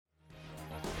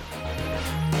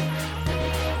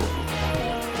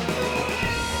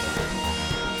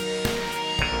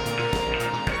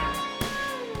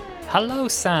Hello,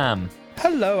 Sam.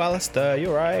 Hello, Alistair. You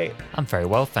alright? I'm very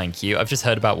well, thank you. I've just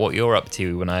heard about what you're up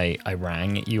to when I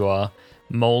rang. You are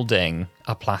moulding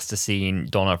a plasticine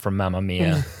Donna from Mamma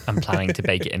Mia and planning to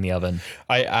bake it in the oven.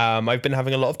 I am. I've been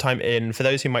having a lot of time in. For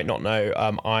those who might not know,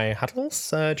 I had a little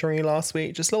surgery last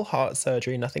week. Just a little heart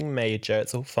surgery. Nothing major.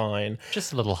 It's all fine.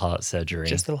 Just a little heart surgery.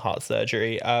 Just a little heart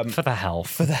surgery. For the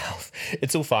health. For the health.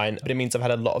 It's all fine. But it means I've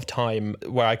had a lot of time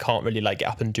where I can't really get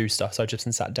up and do stuff. So I've just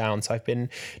been sat down. So I've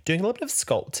been doing a little bit of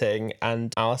sculpting.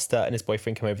 And Alistair and his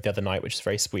boyfriend came over the other night, which is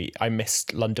very sweet. I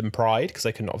missed London Pride because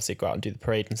I couldn't obviously go out and do the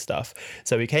parade and stuff.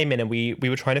 So we came in and we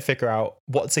were trying to figure out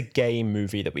what's a gay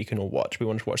movie that we can all watch. We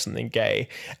wanted to watch something gay,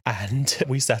 and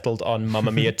we settled on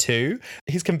Mamma Mia 2.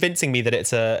 He's convincing me that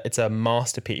it's a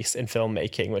masterpiece in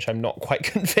filmmaking, which I'm not quite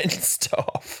convinced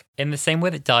of. In the same way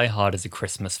that Die Hard is a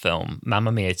Christmas film,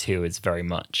 Mamma Mia 2 is very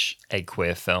much a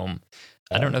queer film.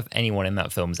 I don't know if anyone in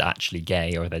that film is actually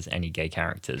gay or there's any gay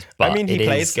characters. But I mean, he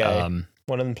plays gay.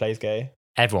 One of them plays gay.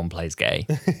 Everyone plays gay.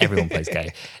 Everyone plays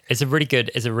gay. It's a really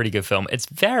good film. It's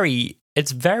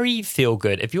very feel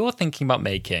good. If you're thinking about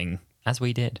making, as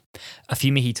we did, a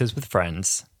few mojitos with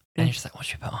friends, and you're just like, what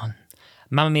should we put on?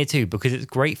 Mamma Mia 2, because it's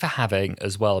great for having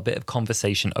as well a bit of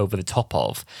conversation over the top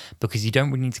of, because you don't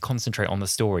really need to concentrate on the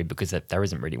story because there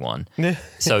isn't really one.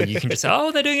 So you can just say,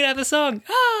 oh, they're doing another song.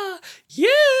 Ah,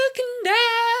 you can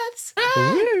dance.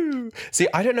 Ah. Woo. See,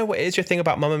 I don't know what is your thing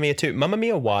about Mamma Mia 2. Mamma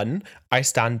Mia 1, I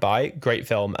stand by. Great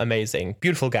film, amazing,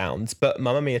 beautiful gowns. But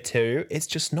Mamma Mia 2, it's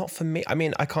just not for me. I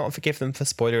mean, I can't forgive them for,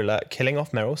 spoiler alert, killing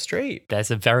off Meryl Streep. There's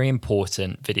a very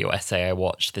important video essay I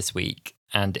watched this week,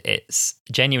 and it's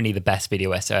genuinely the best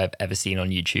video essay I've ever seen on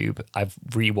YouTube. I've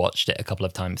rewatched it a couple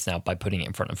of times now by putting it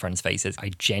in front of friends' faces.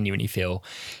 I genuinely feel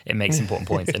it makes important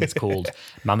points, and it's called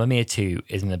Mamma Mia 2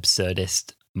 is an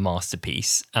absurdist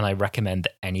masterpiece, and I recommend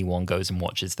that anyone goes and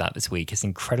watches that this week. It's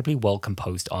an incredibly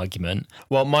well-composed argument.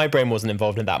 Well, my brain wasn't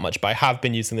involved in that much, but I have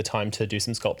been using the time to do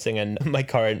some sculpting, and my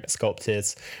current sculpt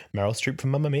is Meryl Streep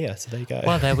from Mamma Mia, so there you go.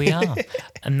 Well, there we are.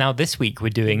 And now this week we're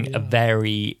doing a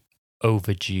very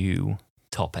overdue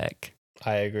topic.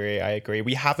 I agree.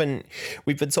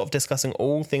 We've been sort of discussing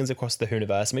all things across the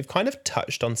Whoniverse, and we've kind of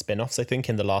touched on spin-offs, I think,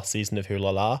 in the last season of Who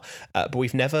La La, but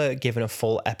we've never given a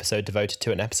full episode devoted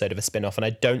to an episode of a spin-off, and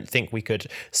I don't think we could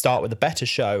start with a better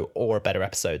show or a better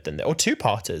episode than this, or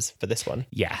two-parters for this one.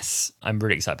 Yes, I'm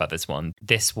really excited about this one.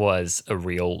 This was a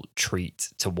real treat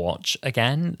to watch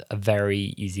again, a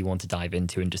very easy one to dive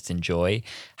into and just enjoy.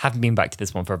 Haven't been back to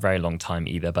this one for a very long time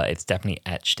either, but it's definitely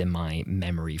etched in my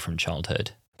memory from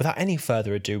childhood. Without any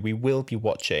further ado, we will be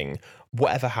watching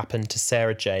Whatever Happened to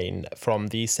Sarah Jane from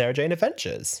the Sarah Jane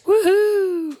Adventures.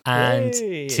 Woohoo! And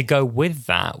Yay. to go with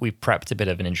that, we've prepped a bit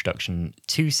of an introduction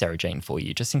to Sarah Jane for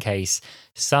you, just in case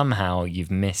somehow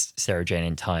you've missed Sarah Jane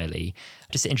entirely,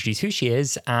 just to introduce who she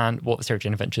is and what the Sarah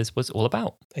Jane Adventures was all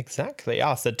about. Exactly.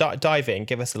 So dive in,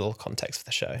 give us a little context for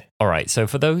the show. All right, so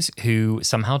for those who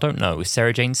somehow don't know,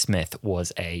 Sarah Jane Smith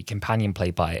was a companion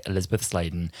played by Elizabeth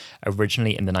Sladen,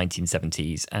 originally in the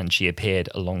 1970s, and she appeared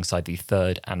alongside the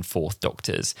third and fourth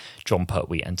Doctors, John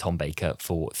Pertwee and Tom Baker,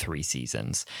 for 3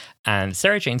 seasons. And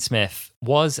Sarah Jane Smith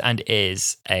was and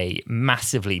is a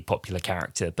massively popular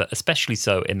character, but especially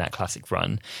so in that classic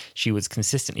run. She was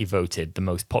consistently voted the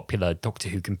most popular Doctor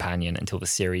Who companion until the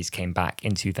series came back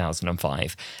in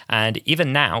 2005. And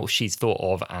even now, she's thought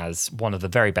of as one of the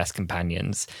very best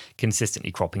companions,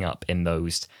 consistently cropping up in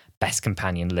those best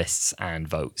companion lists and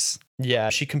votes. Yeah,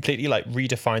 she completely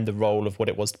redefined the role of what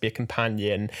it was to be a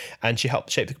companion, and she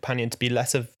helped shape the companion to be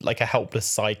less of a helpless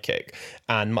sidekick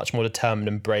and much more determined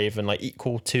and brave and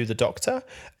equal to the Doctor.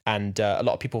 And a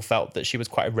lot of people felt that she was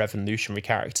quite a revolutionary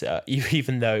character,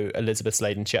 even though Elizabeth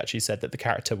Sladen, she actually said that the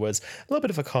character was a little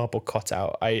bit of a cardboard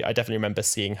cutout. I definitely remember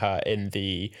seeing her in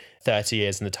the 30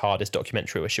 Years in the TARDIS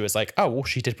documentary where she was like, oh, all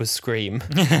she did was scream.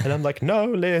 And I'm like, no,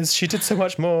 Liz, she did so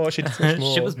much more. She did so much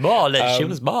more. She was more, Liz. She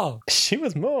was more. She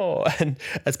was more. And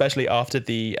especially after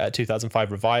the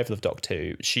 2005 revival of Doctor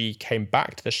Who, she came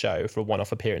back to the show for a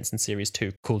one-off appearance in Series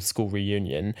 2 called School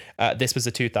Reunion. This was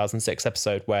a 2006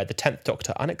 episode where the 10th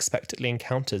Doctor unexpectedly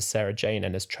encounters Sarah Jane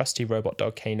and his trusty robot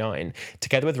dog K9.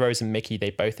 Together with Rose and Mickey, they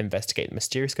both investigate the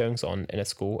mysterious goings-on in a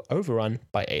school overrun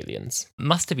by aliens.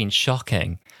 Must have been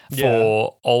shocking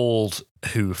for old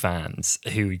Who fans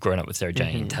who'd grown up with Sarah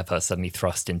Jane to have her suddenly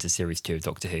thrust into Series 2 of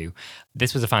Doctor Who.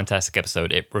 This was a fantastic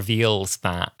episode. It reveals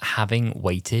that having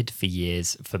waited for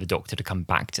years for the Doctor to come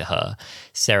back to her,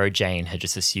 Sarah Jane had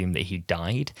just assumed that he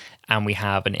died. And we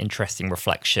have an interesting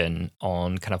reflection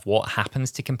on kind of what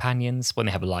happens to companions when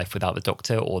they have a life without the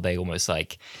Doctor, or they almost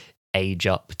age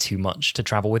up too much to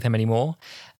travel with him anymore.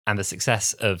 And the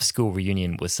success of School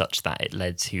Reunion was such that it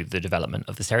led to the development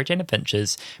of the Sarah Jane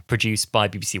Adventures, produced by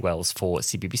BBC Wales for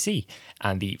CBBC.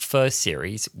 And the first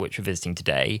series, which we're visiting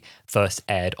today, first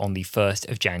aired on the 1st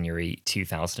of January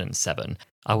 2007.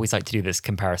 I always like to do this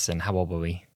comparison. How old were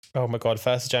we? Oh my God,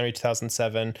 1st of January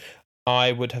 2007.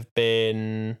 I would have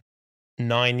been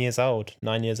 9 years old.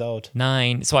 9 years old.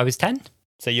 9. So I was 10?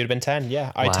 So you'd have been 10,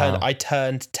 yeah. Wow. I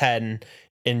turned 10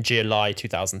 in July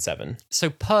 2007. So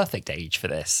perfect age for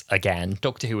this. Again,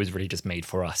 Doctor Who was really just made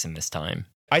for us in this time.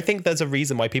 I think there's a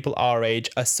reason why people our age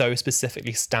are so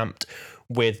specifically stamped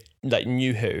with like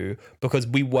New Who, because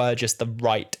we were just the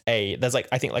right age. There's like,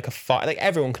 I think like like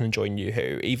everyone can enjoy New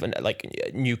Who, even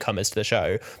like newcomers to the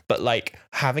show, but like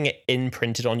having it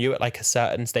imprinted on you at like a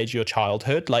certain stage of your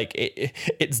childhood, like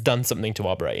it's done something to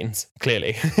our brains,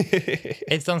 clearly.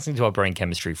 It's done something to our brain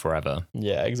chemistry forever.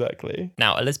 Yeah, exactly.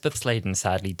 Now, Elizabeth Sladen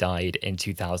sadly died in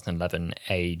 2011,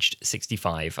 aged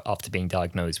 65, after being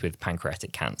diagnosed with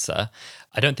pancreatic cancer.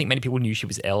 I don't think many people knew she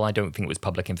was ill. I don't think it was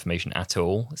public information at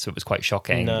all. So it was quite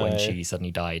shocking when she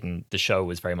suddenly died, and the show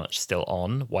was very much still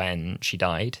on when she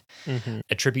died. Mm-hmm.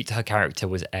 A tribute to her character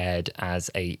was aired as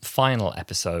a final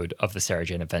episode of the Sarah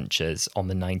Jane Adventures on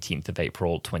the 19th of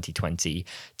April 2020,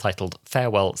 titled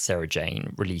Farewell Sarah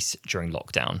Jane, released during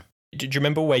lockdown. Do you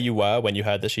remember where you were when you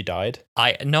heard that she died?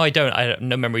 No, I don't. I have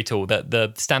no memory at all.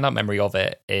 The standout memory of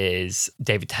it is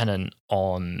David Tennant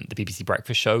on the BBC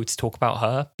Breakfast Show to talk about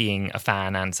her, being a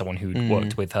fan and someone who'd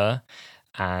worked with her.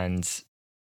 And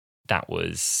that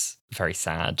was very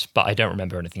sad, but I don't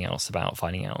remember anything else about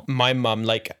finding out. My mum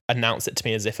like announced it to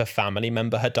me as if a family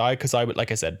member had died, because I would,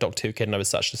 like I said, Doctor Who kid, and I was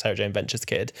such a Sarah Jane Adventures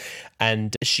kid.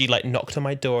 And she like knocked on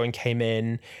my door and came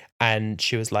in, and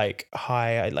she was like,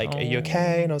 "Hi, are you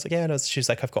okay?" And I was like, "Yeah." And she was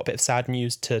like, "I've got a bit of sad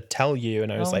news to tell you."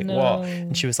 And I was like, no. "What?"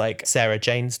 And she was like, "Sarah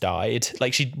Jane's died."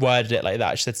 Like she worded it like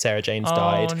that. She said, "Sarah Jane's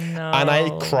died." No. And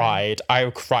I cried.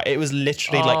 It was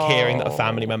literally like hearing that a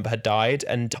family member had died.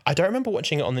 And I don't remember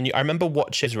watching it on the news. I remember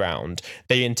watching round.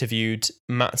 They interviewed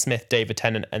Matt Smith, David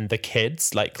Tennant, and the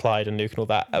kids, like Clyde and Luke and all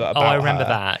that. About I remember her.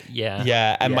 that. Yeah.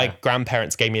 Yeah. And my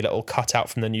grandparents gave me a little cutout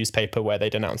from the newspaper where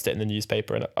they'd announced it in the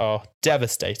newspaper, and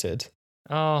devastated.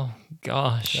 Oh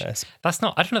gosh, Yes. That's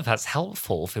not. I don't know if that's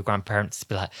helpful for grandparents to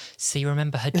be like, "So you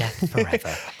remember her death forever."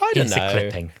 I don't Here's know. a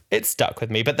clipping. It stuck with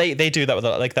me, but they do that with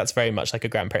like that's very much like a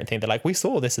grandparent thing. They're like, "We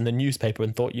saw this in the newspaper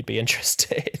and thought you'd be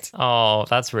interested." Oh,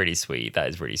 that's really sweet. That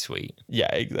is really sweet.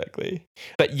 Yeah, exactly.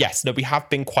 But yes, no, we have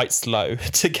been quite slow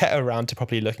to get around to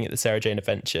properly looking at the Sarah Jane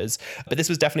Adventures. But this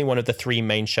was definitely one of the three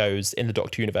main shows in the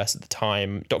Doctor universe at the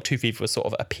time. Doctor Who fever was sort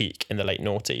of a peak in the late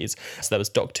noughties. So there was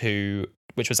Doctor Who,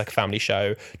 which was like a family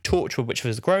show, Torchwood, which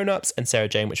was the grown-ups, and Sarah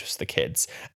Jane, which was the kids.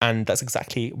 And that's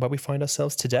exactly where we find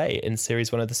ourselves today in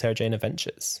series 1 of the Sarah Jane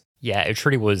Adventures. Yeah, it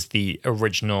truly was the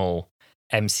original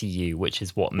MCU, which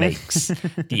is what makes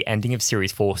the ending of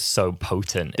series 4 so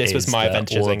potent. This was my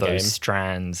Avengers all Endgame. those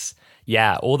strands.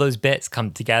 Yeah, all those bits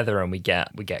come together, and we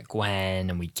get Gwen,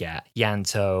 and we get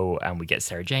Yanto, and we get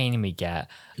Sarah Jane, and we get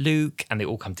Luke, and they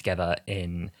all come together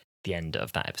in the end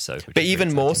of that episode. But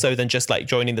even more so than just like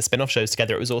joining the spin-off shows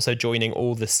together, it was also joining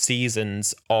all the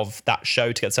seasons of that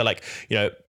show together. So like,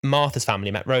 Martha's family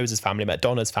met Rose's family, met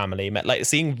Donna's family, met like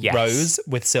seeing Rose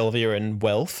with Sylvia and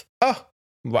Wilf. Oh,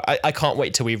 I can't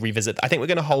wait till we revisit. I think we're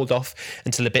going to hold off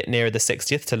until a bit nearer the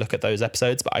 60th to look at those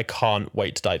episodes, but I can't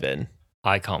wait to dive in.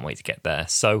 I can't wait to get there.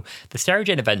 So the Sarah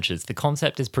Jane Adventures, the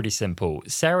concept is pretty simple.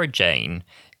 Sarah Jane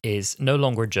is no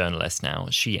longer a journalist now.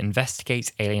 She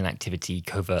investigates alien activity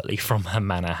covertly from her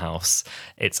manor house.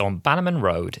 It's on Bannerman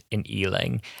Road in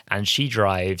Ealing, and she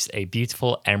drives a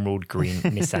beautiful emerald green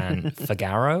Nissan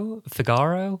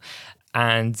Figaro.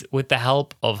 And with the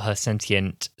help of her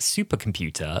sentient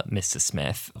supercomputer, Mr.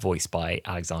 Smith, voiced by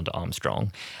Alexander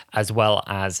Armstrong, as well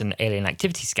as an alien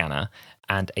activity scanner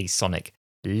and a sonic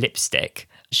lipstick,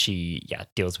 she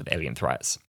deals with alien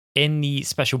threats. In the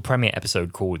special premiere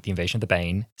episode called The Invasion of the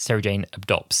Bane, Sarah Jane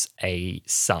adopts a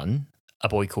son, a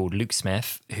boy called Luke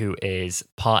Smith, who is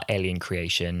part alien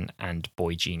creation and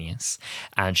boy genius.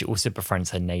 And she also befriends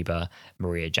her neighbor,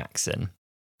 Maria Jackson,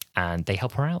 and they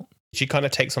help her out. She kind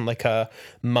of takes on like a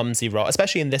mumsy role,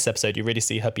 especially in this episode. You really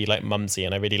see her be like mumsy,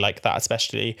 and I really like that,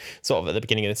 especially sort of at the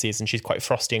beginning of the season. She's quite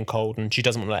frosty and cold, and she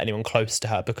doesn't want to let anyone close to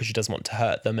her because she doesn't want to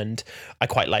hurt them. And I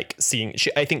quite like seeing.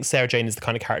 I think Sarah Jane is the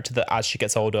kind of character that, as she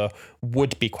gets older,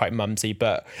 would be quite mumsy.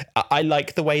 But I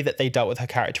like the way that they dealt with her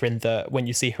character in when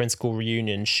you see her in School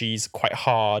Reunion, she's quite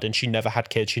hard, and she never had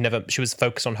kids. She was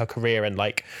focused on her career and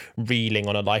like reeling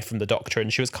on her life from the Doctor,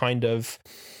 and she was kind of.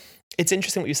 It's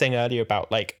interesting what you were saying earlier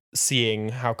about like seeing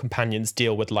how companions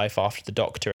deal with life after the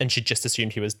Doctor, and she just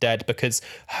assumed he was dead because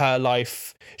her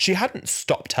life, she hadn't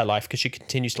stopped her life because she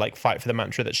continues to like fight for the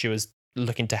mantra that she was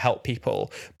looking to help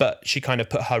people, but she kind of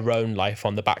put her own life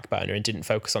on the back burner and didn't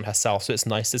focus on herself. So it's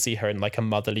nice to see her in like a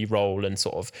motherly role and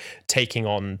sort of taking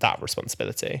on that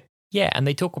responsibility. Yeah, and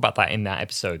they talk about that in that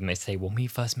episode, and they say, when we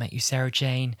first met you, Sarah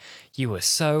Jane, you were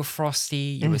so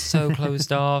frosty, you were so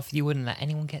closed off, you wouldn't let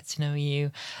anyone get to know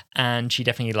you. And she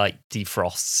definitely like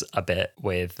defrosts a bit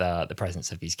with the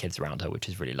presence of these kids around her, which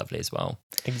is really lovely as well.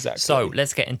 Exactly. So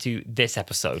let's get into this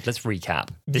episode. Let's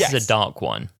recap. This is a dark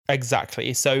one.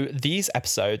 Exactly. So these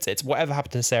episodes, it's Whatever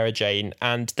Happened to Sarah Jane,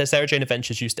 and the Sarah Jane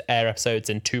Adventures used to air episodes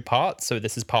in 2 parts. So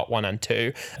this is part 1 and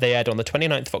 2. They aired on the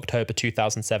 29th of October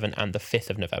 2007 and the 5th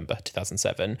of November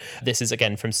 2007. This is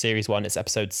again from series 1. It's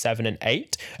episodes 7 and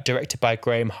 8, directed by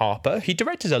Graham Harper. He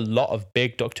directed a lot of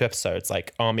big Doctor Episodes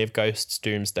like Army of Ghosts,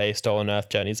 Doomsday, Stolen Earth,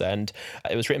 Journey's End.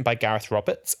 It was written by Gareth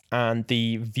Roberts, and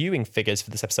the viewing figures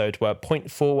for this episode were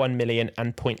 0.41 million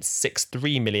and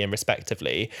 0.63 million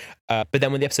respectively. But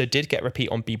then when the episode did get repeat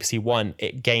on BBC One,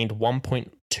 it gained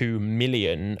 1.2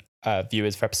 million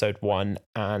viewers for episode 1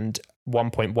 and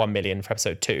 1.1 million for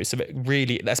episode 2. So it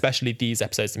really, especially these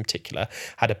episodes in particular,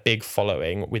 had a big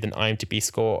following with an IMDb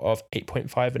score of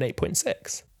 8.5 and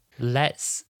 8.6.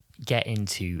 Let's get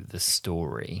into the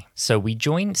story. So we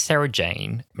join Sarah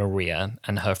Jane, Maria,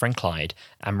 and her friend Clyde,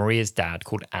 and Maria's dad,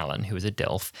 called Alan, who is a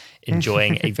DILF,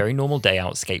 enjoying a very normal day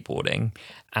out skateboarding.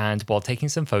 And while taking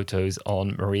some photos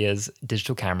on Maria's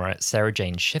digital camera, Sarah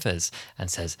Jane shivers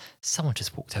and says, "Someone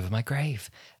just walked over my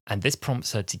grave." And this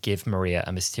prompts her to give Maria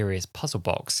a mysterious puzzle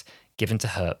box given to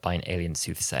her by an alien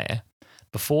soothsayer.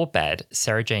 Before bed,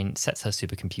 Sarah Jane sets her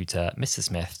supercomputer, Mr.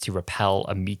 Smith, to repel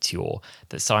a meteor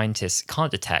that scientists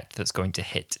can't detect that's going to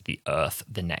hit the Earth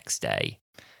the next day.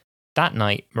 That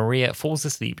night, Maria falls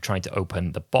asleep trying to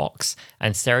open the box,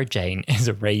 and Sarah Jane is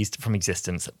erased from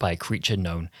existence by a creature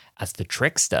known as the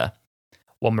Trickster.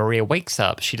 When Maria wakes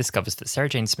up, she discovers that Sarah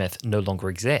Jane Smith no longer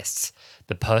exists.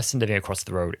 The person living across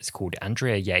the road is called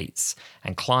Andrea Yates,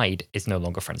 and Clyde is no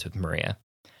longer friends with Maria.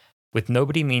 With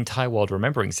nobody in the entire world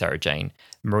remembering Sarah Jane,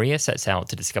 Maria sets out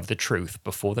to discover the truth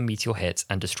before the meteor hits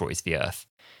and destroys the Earth.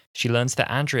 She learns that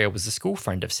Andrea was a school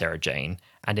friend of Sarah Jane,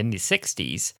 and in the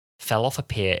 60s, fell off a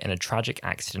pier in a tragic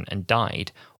accident and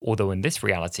died, although in this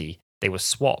reality, they were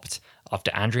swapped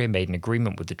after Andrea made an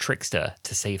agreement with the Trickster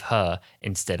to save her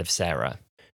instead of Sarah.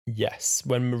 Yes,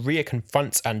 when Maria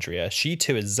confronts Andrea, she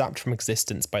too is zapped from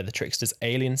existence by the Trickster's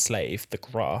alien slave, the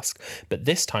Grask, but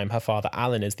this time her father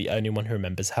Alan is the only one who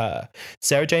remembers her.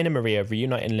 Sarah Jane and Maria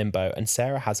reunite in Limbo, and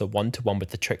Sarah has a one-to-one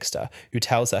with the Trickster, who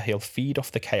tells her he'll feed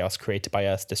off the chaos created by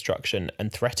Earth's destruction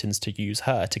and threatens to use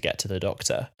her to get to the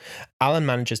Doctor. Alan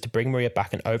manages to bring Maria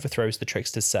back and overthrows the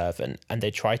Trickster's servant, and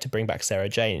they try to bring back Sarah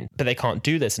Jane, but they can't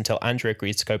do this until Andrea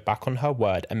agrees to go back on her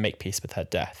word and make peace with her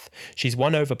death. She's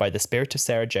won over by the spirit of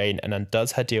Sarah Jane and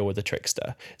undoes her deal with the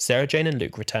Trickster. Sarah Jane and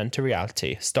Luke return to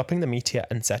reality, stopping the meteor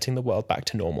and setting the world back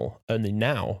to normal. Only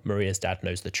now, Maria's dad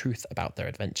knows the truth about their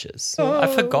adventures. I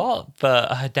forgot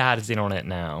that her dad is in on it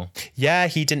now. Yeah,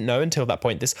 he didn't know until that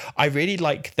point. I really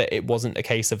like that it wasn't a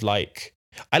case of like,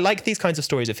 I like these kinds of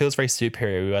stories. It feels very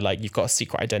superhero where like you've got a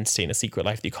secret identity and a secret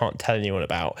life that you can't tell anyone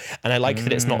about. And I like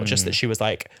that it's not just that she was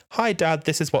like, "Hi dad,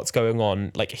 this is what's going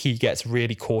on." Like he gets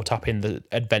really caught up in the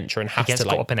adventure and has to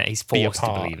like caught up in it. He's forced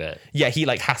to believe it. Yeah, he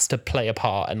like has to play a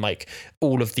part, and like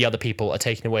all of the other people are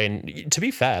taken away. And to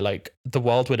be fair, like the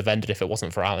world would have ended if it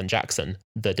wasn't for Alan Jackson,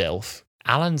 the DILF.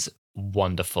 Alan's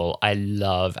wonderful. I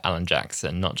love Alan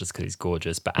Jackson, not just because he's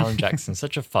gorgeous, but Alan Jackson's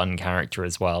such a fun character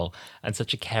as well, and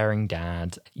such a caring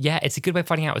dad. Yeah, it's a good way of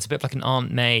finding out. It's a bit of like an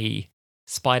Aunt May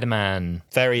Spider-Man.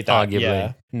 Very that, arguably.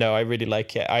 Yeah. No, I really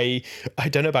like it. I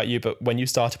don't know about you, but when you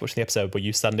started watching the episode, were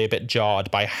you suddenly a bit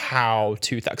jarred by how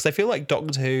because I feel like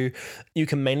Doctor Who, you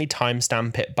can mainly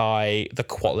timestamp it by the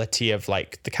quality of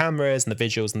like the cameras and the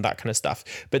visuals and that kind of stuff.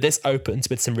 But this opens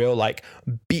with some real like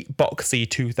beatboxy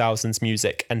 2000s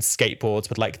music and skateboards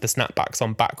with like the snapbacks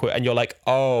on backward, and you're like,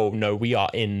 oh no, we are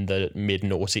in the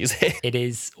mid-noughties here. It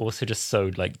is also just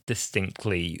so like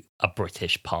distinctly a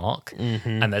British park,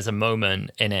 and there's a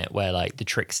moment in it where like the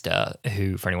Trickster,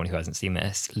 who for anyone who hasn't seen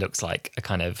this, looks like a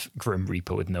kind of Grim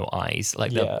Reaper with no eyes,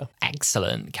 like the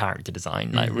excellent character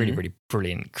design, like really, really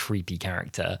brilliant, creepy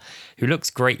character who looks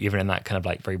great even in that kind of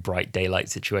like very bright daylight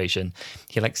situation.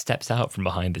 He like steps out from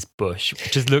behind this bush,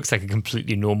 which just looks like a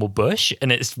completely normal bush,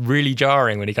 and it's really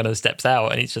jarring when he kind of steps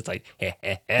out and he's just like,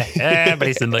 but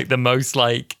he's in like the most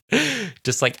like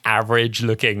Just like average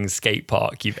looking skate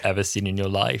park you've ever seen in your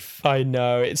life. I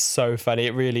know, it's so funny.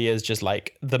 It really is just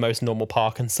like the most normal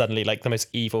park, and suddenly like the most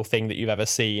evil thing that you've ever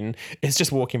seen is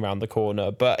just walking around the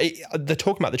corner. But they're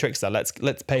talking about the trickster.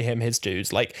 Let's pay him his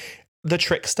dues. Like the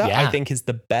trickster, I think, is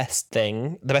the best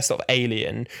thing, the best sort of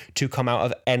alien to come out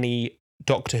of any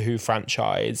Doctor Who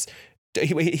franchise.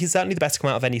 He's certainly the best to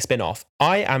come out of any spin-off.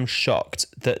 I am shocked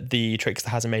that the trickster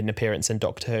hasn't made an appearance in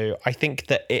Doctor Who. I think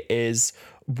that it is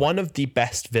one of the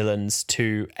best villains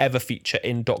to ever feature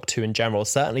in Doctor Who in general.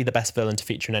 Certainly the best villain to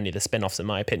feature in any of the spin-offs, in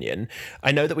my opinion.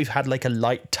 I know that we've had like a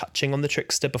light touching on the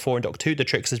trickster before in Doctor Who. The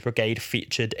Trickster's Brigade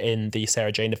featured in the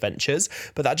Sarah Jane Adventures,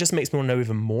 but that just makes me want to know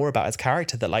even more about his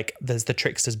character, that like there's the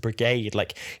Trickster's Brigade,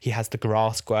 like he has the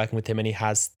Grask working with him and he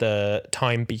has the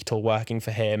Time Beetle working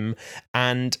for him,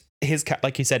 and his,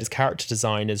 like you said, his character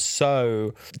design is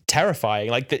so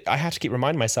terrifying. Like I had to keep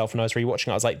reminding myself when I was rewatching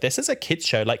it, I was like, this is a kid's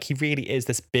show. Like he really is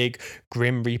this big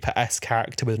Grim Reaper-esque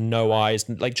character with no eyes,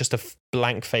 like just a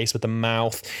blank face with a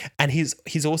mouth. And he's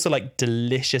also like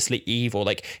deliciously evil.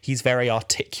 Like he's very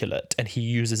articulate and he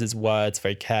uses his words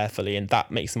very carefully, and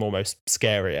that makes him almost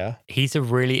scarier. He's a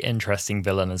really interesting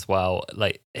villain as well.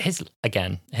 Like his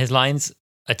lines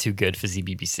are too good for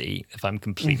ZBBC, if I'm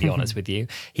completely honest with you.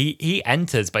 He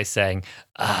enters by saying,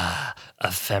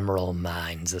 ephemeral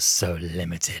minds are so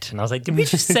limited. And I was like, did we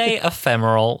just say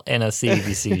ephemeral in a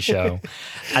CBBC show?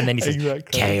 And then he says,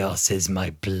 exactly. Chaos is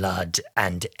my blood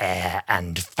and air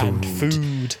and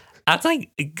food. I was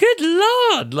like, good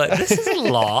Lord, like this is a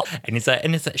lot. And he's like,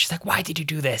 she's like, why did you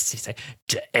do this? He's like,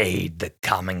 to aid the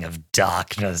coming of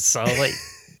darkness. I was like,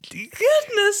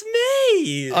 goodness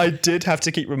me. I did have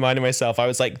to keep reminding myself. I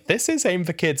was like, this is aimed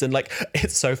for kids. And like,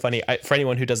 it's so funny. For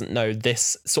anyone who doesn't know,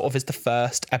 this sort of is the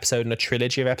first episode in a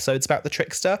trilogy of episodes about the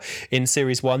Trickster. In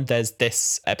series 1, there's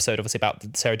this episode obviously about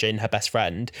Sarah Jane and her best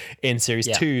friend. In series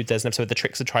 2, there's an episode where the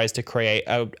Trickster tries to create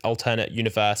an alternate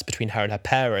universe between her and her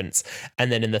parents.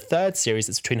 And then in the third series,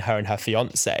 it's between her and her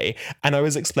fiance. And I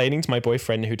was explaining to my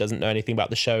boyfriend, who doesn't know anything about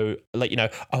the show, like, you know,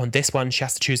 oh, on this one, she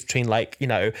has to choose between, like, you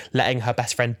know, letting her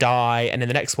best friend die, and in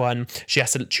the next one she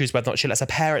has to choose whether or not she lets her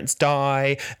parents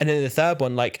die, and then in the third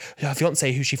one, like, her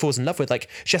fiance who she falls in love with, like,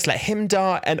 she has to let him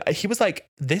die. And he was like,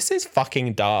 this is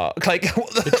fucking dark. Like,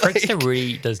 the Trickster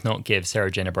really does not give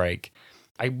Sarah Jane a break.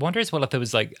 I wonder as well if there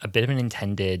was like a bit of an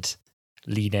intended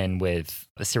lead in with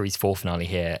the series 4 finale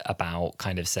here about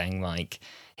kind of saying like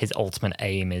his ultimate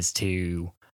aim is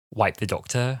to wipe the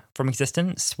Doctor from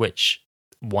existence, which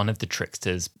one of the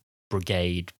Trickster's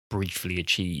brigade briefly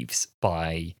achieves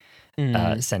by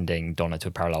sending Donna to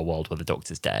a parallel world where the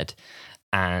Doctor's dead.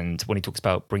 And when he talks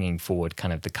about bringing forward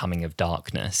kind of the coming of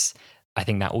darkness, I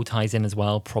think that all ties in as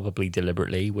well, probably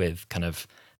deliberately, with kind of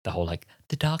the whole like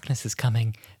the darkness is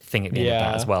coming thing at the end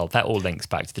of that as well. That all links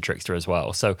back to the Trickster as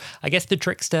well. So I guess the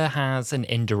Trickster has an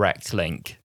indirect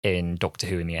link in Doctor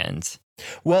Who in the end.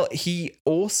 Well, he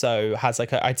also has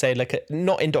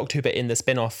not in Doctor Who, but in the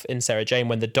spin-off in Sarah Jane,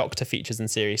 when the Doctor features in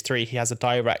series 3, he has a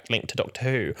direct link to Doctor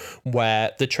Who,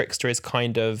 where the Trickster is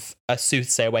kind of a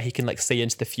soothsayer where he can like see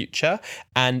into the future.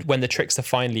 And when the Trickster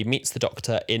finally meets the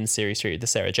Doctor in series 3, the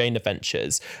Sarah Jane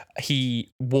Adventures,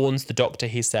 he warns the Doctor,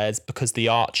 he says, because the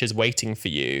Arch is waiting for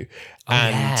you.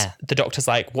 The Doctor's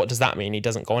like, what does that mean? He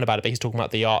doesn't go on about it, but he's talking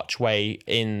about the archway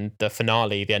in the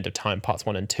finale, The End of Time, parts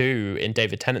 1 and 2, in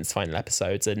David Tennant's final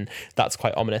episodes, and that's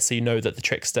quite ominous. So you know that the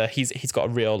Trickster, he's got a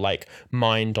real like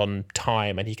mind on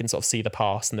time, and he can sort of see the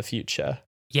past and the future.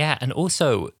 Yeah, and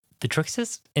also the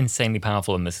Trickster's insanely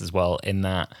powerful in this as well, in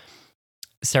that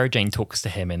Sarah Jane talks to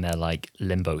him in their like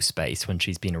limbo space when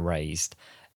she's been erased,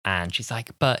 and she's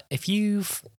like, but if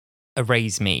you've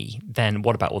erase me, then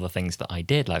what about all the things that I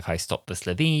did? Like I stopped the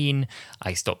Slitheen,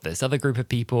 I stopped this other group of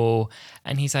people.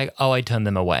 And he's like, oh, I turned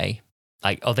them away.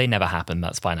 Like, oh, they never happened.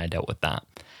 That's fine. I dealt with that.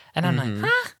 And I'm like,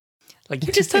 huh? Like,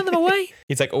 you just turned them away?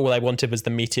 He's like, all I wanted was the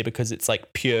meteor because it's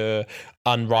like pure,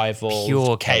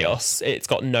 unrivaled chaos. It's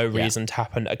got no reason to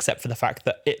happen except for the fact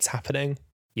that it's happening.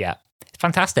 Yeah. It's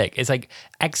fantastic. It's like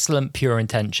excellent, pure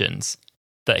intentions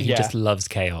that he just loves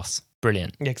chaos.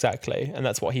 Brilliant. Exactly. And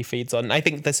that's what he feeds on. I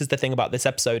think this is the thing about this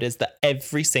episode, is that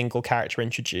every single character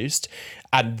introduced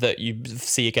and that you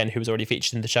see again who was already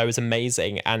featured in the show is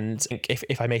amazing. And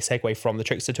if I may segue from the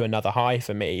Trickster to another high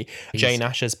for me, Jane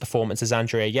Asher's performance as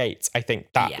Andrea Yates, I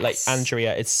think that like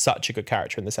Andrea is such a good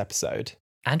character in this episode.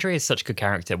 Andrea is such a good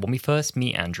character. When we first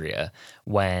meet Andrea,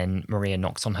 when Maria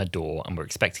knocks on her door and we're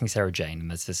expecting Sarah Jane,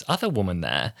 and there's this other woman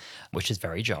there, which is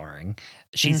very jarring,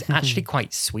 she's actually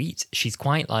quite sweet. She's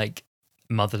quite like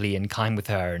motherly and kind with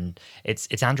her, and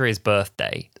it's Andrea's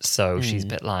birthday, so she's a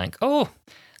bit like, oh,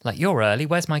 like, you're early,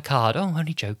 where's my card? Oh,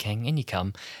 only joking, in you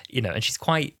come, you know. And she's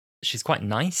quite she's quite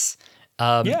nice.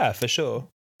 Yeah, for sure.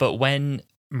 But when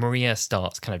Maria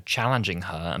starts kind of challenging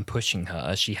her and pushing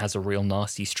her, she has a real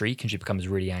nasty streak and she becomes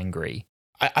really angry.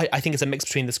 I think it's a mix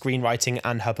between the screenwriting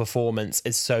and her performance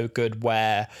is so good,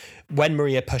 where when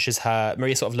Maria pushes her,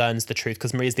 Maria sort of learns the truth,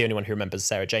 because Maria's the only one who remembers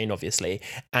Sarah Jane, obviously,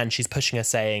 and she's pushing her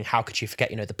saying, how could you forget,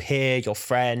 the peer, your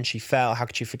friend, she fell, how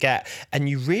could you forget? And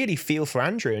you really feel for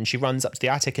Andrea, and she runs up to the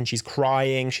attic and she's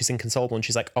crying, she's inconsolable, and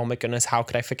she's like, oh my goodness, how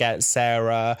could I forget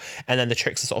Sarah? And then the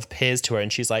trickster sort of peers to her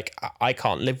and she's like, I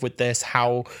can't live with this,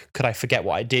 how could I forget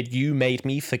what I did? You made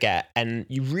me forget. And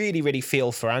you really, really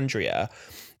feel for Andrea.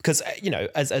 Because,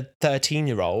 as a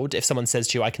 13-year-old, if someone says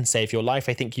to you, I can save your life,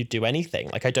 I think you'd do anything.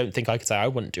 Like, I don't think I could say I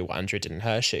wouldn't do what Andrea did in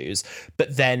her shoes.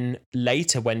 But then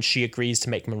later, when she agrees to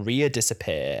make Maria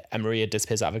disappear, and Maria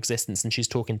disappears out of existence, and she's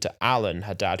talking to Alan,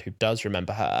 her dad, who does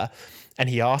remember her, and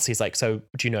he asks, he's like, so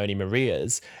do you know any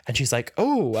Marias? And she's like,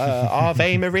 oh,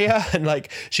 Ave Maria? And,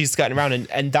 like, she's skirting around.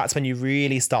 And that's when you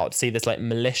really start to see this, like,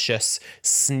 malicious,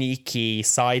 sneaky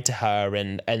side to her.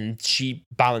 And she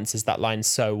balances that line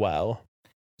so well.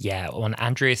 Yeah, when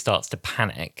Andrea starts to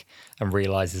panic and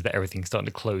realizes that everything's starting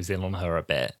to close in on her a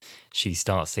bit, she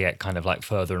starts to get kind of like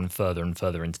further and further and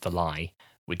further into the lie,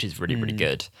 which is really, really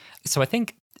good. So I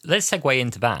think let's segue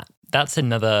into that. That's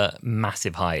another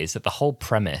massive high, is that the whole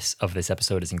premise of this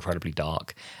episode is incredibly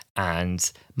dark.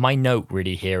 And my note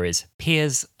really here is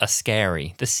piers are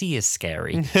scary. The sea is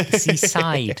scary. The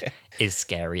seaside is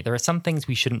scary. There are some things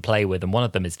we shouldn't play with, and one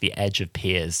of them is the edge of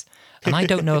piers. And I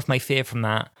don't know if my fear from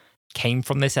that came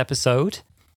from this episode,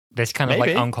 this kind of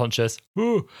like unconscious,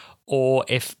 or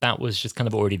if that was just kind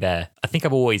of already there. I think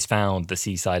I've always found the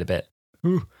seaside a bit,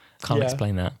 can't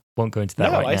explain that. Won't go into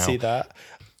that right now. No, I see that.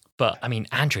 But I mean,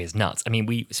 Andrea's nuts. I mean,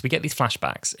 we get these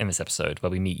flashbacks in this episode where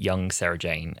we meet young Sarah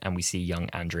Jane and we see young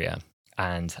Andrea.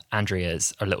 And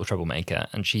Andrea's a little troublemaker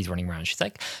and she's running around. She's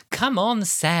like, come on,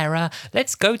 Sarah,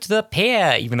 let's go to the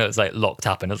pier, even though it's like locked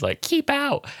up and it's like, keep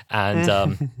out.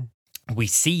 And we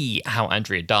see how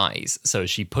Andrea dies. So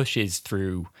she pushes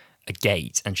through a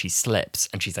gate and she slips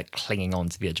and she's like clinging on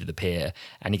to the edge of the pier.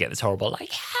 And you get this horrible, like,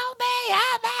 help me,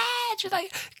 help me. She's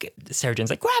like, Sarah Jane's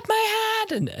like, grab my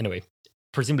hand. And anyway,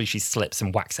 presumably she slips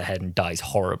and whacks her head and dies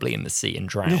horribly in the sea and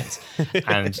drowns.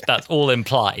 And that's all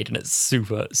implied. And it's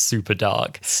super, super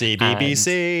dark.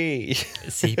 CBBC.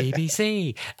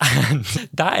 CBBC. And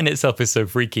that in itself is so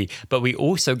freaky. But we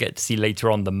also get to see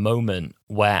later on the moment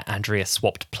where Andrea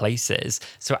swapped places.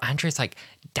 So Andrea's like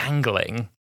dangling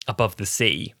above the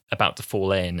sea, about to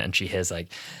fall in, and she hears like,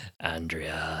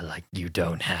 Andrea, like, you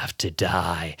don't have to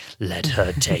die. Let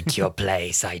her take your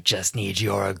place. I just need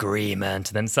your agreement.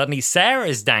 And then suddenly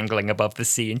Sarah's dangling above the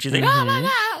sea, and she's like, oh my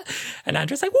God. And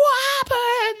Andrea's like, what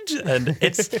happened? And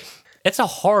it's a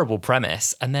horrible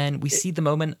premise. And then we see the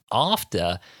moment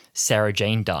after Sarah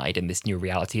Jane died in this new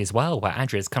reality as well, where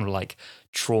Andrea's kind of like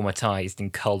traumatized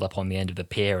and curled up on the end of the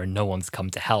pier and no one's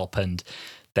come to help. And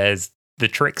there's the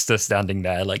trickster standing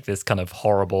there like this kind of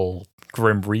horrible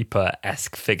Grim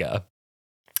Reaper-esque figure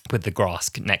with the grass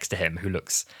next to him who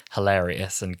looks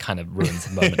hilarious and kind of ruins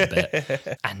the moment a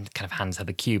bit and kind of hands her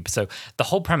the cube. So the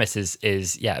whole premise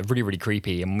is really, really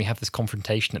creepy. And we have this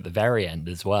confrontation at the very end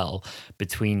as well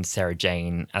between Sarah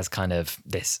Jane as kind of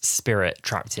this spirit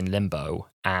trapped in limbo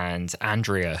and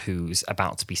Andrea, who's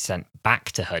about to be sent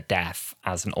back to her death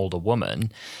as an older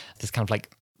woman. This kind of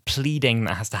like pleading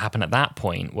that has to happen at that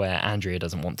point where Andrea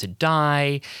doesn't want to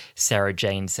die. Sarah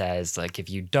Jane says, like, if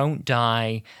you don't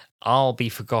die, I'll be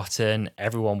forgotten.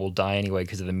 Everyone will die anyway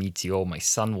because of the meteor. My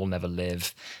son will never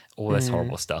live. All this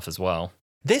horrible stuff as well.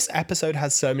 This episode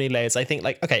has so many layers. I think,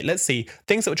 like, okay, let's see.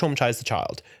 Things that would traumatize the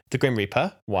child. The Grim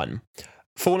Reaper, 1.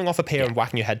 Falling off a pier and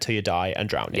whacking your head till you die and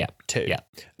drowning, 2.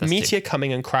 Meteor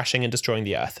coming and crashing and destroying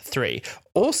the earth, 3.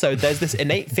 Also, there's this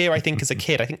innate fear, I think, as a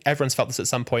kid. I think everyone's felt this at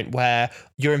some point where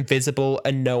you're invisible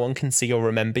and no one can see or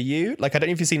remember you. Like, I don't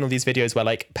know if you've seen all these videos where,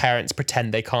 like, parents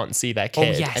pretend they can't see their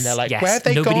kid. And they're like, where have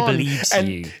they Nobody gone? believes and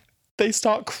you. They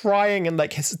start crying and,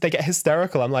 like, they get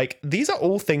hysterical. I'm like, these are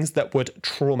all things that would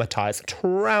traumatize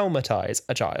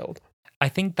a child. I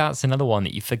think that's another one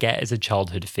that you forget as a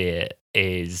childhood fear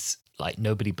is, like,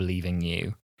 nobody believing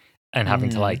you and having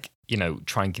to, like, you know,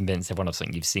 try and convince everyone of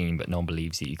something you've seen, but no one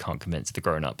believes you. You can't convince the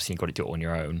grown-ups. You've got to do it on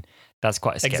your own. That's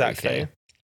quite a scary fear.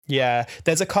 Yeah.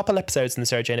 There's a couple episodes in the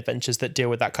Sarah Jane Adventures that deal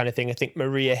with that kind of thing. I think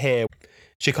Maria here,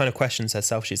 she kind of questions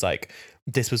herself. She's like,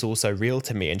 this was also real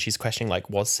to me. And she's questioning, like,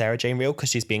 was Sarah Jane real? Because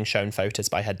she's being shown photos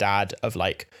by her dad of,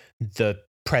 like, the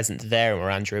present there, where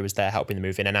Andrea was there helping them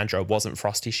move in, and Andrea wasn't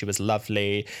frosty, she was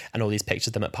lovely, and all these pictures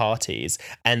of them at parties.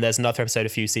 And there's another episode a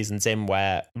few seasons in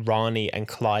where Rani and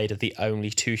Clyde are the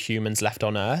only two humans left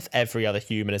on Earth. Every other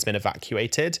human has been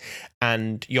evacuated,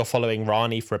 and you're following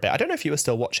Rani for a bit. I don't know if you were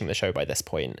still watching the show by this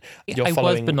point. I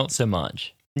was, but not so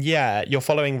much. Yeah, you're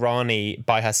following Rani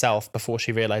by herself before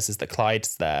she realizes that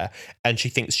Clyde's there, and she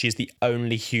thinks she's the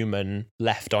only human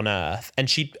left on Earth. And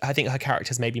I think her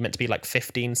character's maybe meant to be like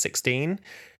 15, 16.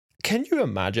 Can you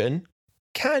imagine?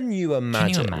 Can you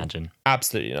imagine?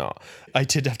 Absolutely not. I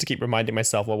did have to keep reminding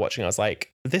myself while watching. I was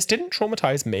like, this didn't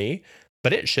traumatize me,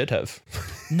 but it should have.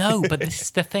 No, but this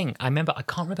is the thing. I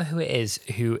can't remember who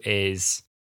is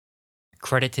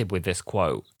credited with this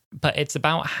quote, but it's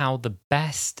about how the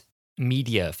best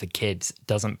media for kids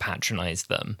doesn't patronize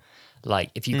them. Like,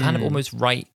 if you kind of almost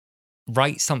write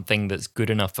something that's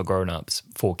good enough for grown-ups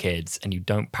for kids, and you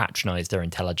don't patronize their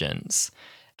intelligence,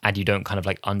 and you don't kind of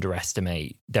like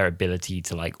underestimate their ability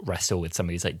to like wrestle with some of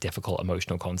these like difficult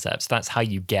emotional concepts, that's how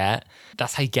you get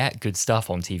good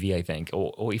stuff on TV, I think,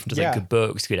 or even just like good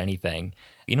books, good anything.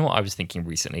 You know what I was thinking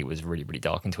recently was really, really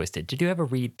dark and twisted? Did you ever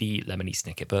read the Lemony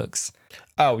Snicket books?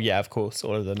 Oh yeah, of course,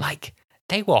 all of them. Like,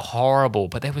 they were horrible,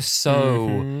 but they were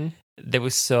so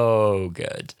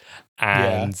good.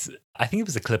 And I think it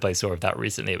was a clip I saw of that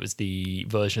recently. It was the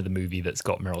version of the movie that's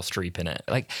got Meryl Streep in it.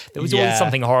 Like, there was always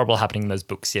something horrible happening in those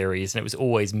book series, and it was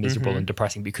always miserable and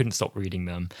depressing, but you couldn't stop reading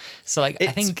them. So like, I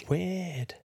think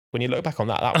weird. When you look back on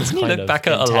that was when you look back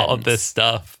at a lot of this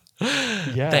stuff,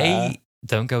 they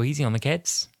don't go easy on the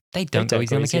kids. They don't go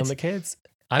easy on the kids.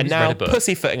 And now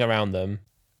pussyfooting around them.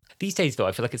 These days, though,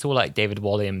 I feel like it's all like David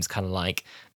Walliams, kind of like,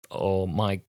 or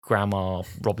my grandma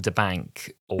robbed a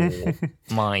bank, or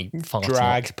my farting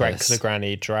drag Brexit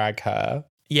granny, drag her.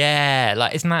 Yeah,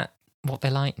 like, isn't that what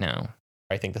they're like now?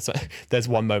 I think there's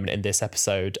one moment in this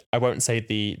episode, I won't say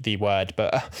the word,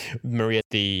 but Maria,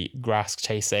 the grass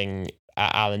chasing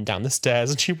Alan down the stairs,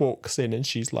 and she walks in and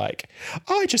she's like,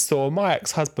 I just saw my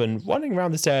ex-husband running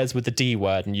around the stairs with the D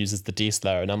word, and uses the D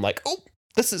slur, and I'm like, oh,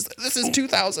 this is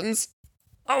 2000s.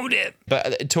 Oh dear.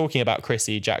 But talking about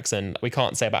Chrissy Jackson, we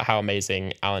can't say about how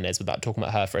amazing Alan is without talking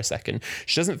about her for a second.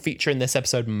 She doesn't feature in this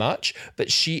episode much,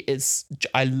 but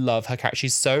I love her character.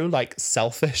 She's so like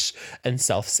selfish and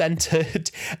self-centered,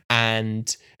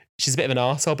 and she's a bit of an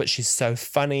arsehole, but she's so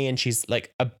funny, and she's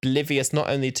like oblivious not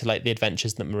only to like the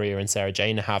adventures that Maria and Sarah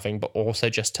Jane are having, but also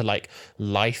just to like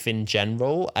life in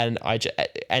general. And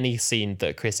any scene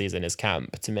that Chrissy's in is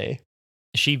camp to me.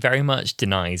 She very much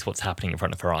denies what's happening in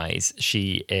front of her eyes.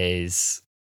 She is,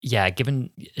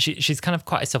 she's kind of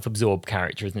quite a self-absorbed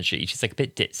character, isn't she? She's like a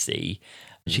bit ditzy.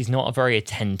 She's not a very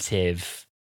attentive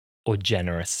or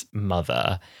generous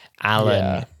mother.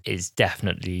 Alan is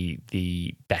definitely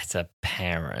the better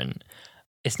parent.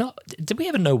 Did we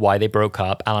ever know why they broke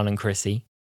up, Alan and Chrissy?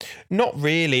 Not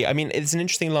really. I mean, it's an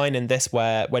interesting line in this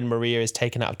where when Maria is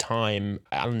taken out of time,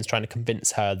 Alan's trying to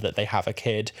convince her that they have a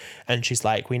kid, and she's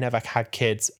like, we never had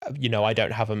kids, you know, I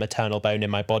don't have a maternal bone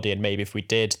in my body, and maybe if we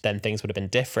did, then things would have been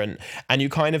different. And you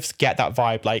kind of get that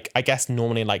vibe, like, I guess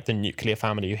normally like the nuclear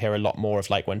family, you hear a lot more of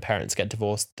like when parents get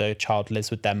divorced, the child lives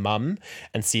with their mum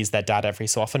and sees their dad every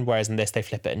so often, whereas in this they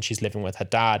flip it and she's living with her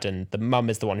dad, and the mum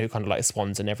is the one who kind of like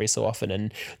swans in every so often.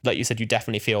 And like you said, you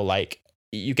definitely feel like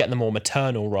you get the more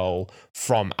maternal role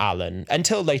from Alan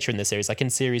until later in the series. Like in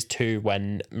series 2,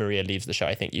 when Maria leaves the show,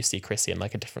 I think you see Chrissy in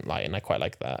like a different light, and I quite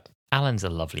like that. Alan's a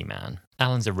lovely man.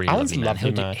 Alan's a really lovely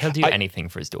man. He'll do anything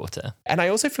for his daughter. And I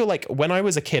also feel like when I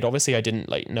was a kid, obviously I didn't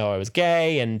like know I was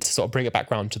gay, and to sort of bring it back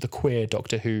round to the queer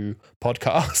Doctor Who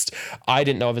podcast, I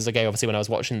didn't know I was a gay obviously when I was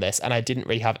watching this, and I didn't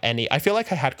really have any. I feel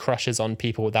like I had crushes on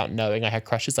people without knowing I had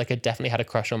crushes. Like I definitely had a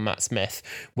crush on Matt Smith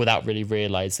without really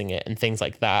realizing it, and things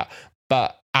like that.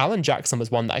 But Alan Jackson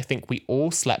was one that I think we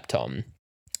all slept on.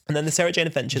 And then the Sarah Jane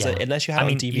Adventures, unless you had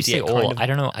it on DVD, you say all. I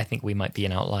don't know. I think we might be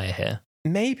an outlier here.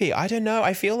 Maybe. I don't know.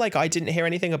 I feel like I didn't hear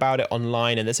anything about it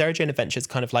online, and the Sarah Jane Adventures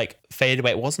kind of like faded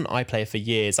away. It wasn't iPlayer for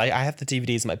years. I have the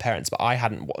DVDs of my parents, but I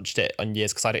hadn't watched it in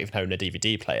years because I don't even own a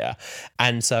DVD player.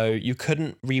 And so you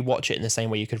couldn't rewatch it in the same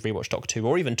way you could rewatch Doctor Who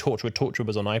or even Torchwood. Torchwood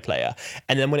was on iPlayer.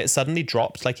 And then when it suddenly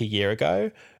dropped like a year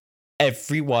ago,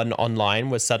 everyone online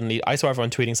was suddenly, I saw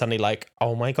everyone tweeting suddenly like,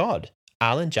 oh my God,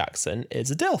 Alan Jackson is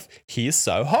a DILF. He is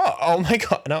so hot. Oh my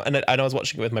God. And I was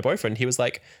watching it with my boyfriend. He was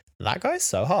like, that guy's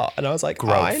so hot. And I was like,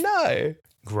 Growth. I know.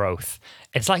 Growth.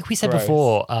 It's like we said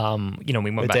before, we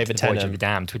went with back David to the Voyage Tennant. of the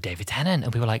Damned with David Tennant,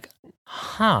 and we were like,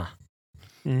 I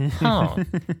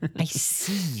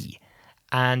see.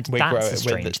 And that's a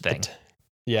strange thing.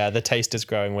 The taste is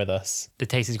growing with us. The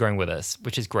taste is growing with us,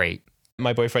 which is great.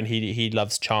 My boyfriend, he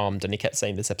loves Charmed, and he kept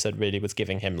saying this episode really was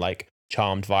giving him like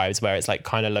Charmed vibes, where it's like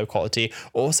kind of low quality.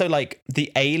 Also, like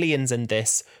the aliens in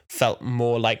this felt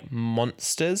more like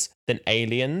monsters than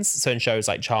aliens. So in shows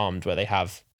like Charmed, where they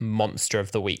have monster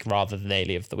of the week rather than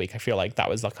alien of the week, I feel like that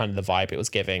was the kind of the vibe it was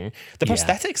giving. The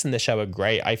prosthetics in the show are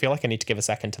great. I feel like I need to give a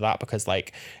second to that, because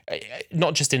like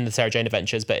not just in the Sarah Jane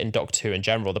Adventures but in Doctor Who in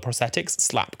general, the prosthetics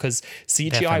slap, because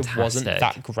CGI wasn't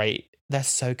that great. They're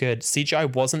so good.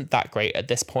 CGI wasn't that great at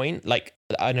this point. Like,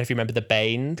 I don't know if you remember the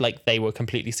Bane, like they were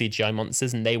completely CGI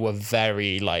monsters, and they were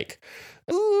very like,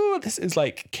 ooh, this is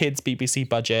like kids BBC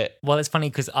budget. Well, it's funny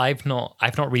because I've not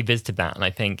revisited that, and I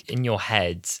think in your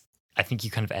head, I think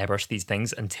you kind of airbrush these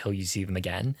things until you see them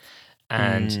again.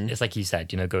 And it's like you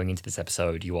said, you know, going into this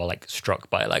episode, you are like struck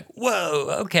by like,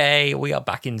 whoa, okay, we are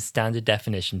back in standard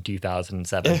definition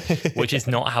 2007, which is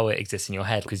not how it exists in your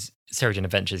head, because Sarah Jane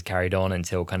Adventures carried on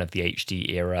until kind of the HD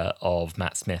era of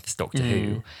Matt Smith's Doctor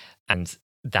Who. And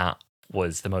that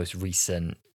was the most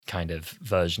recent kind of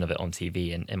version of it on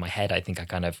TV. And in my head, I think I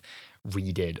kind of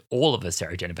redid all of the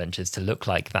Sarah Jane Adventures to look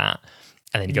like that.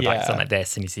 And then you go back to something like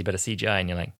this and you see a bit of CGI and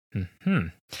you're like,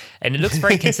 And it looks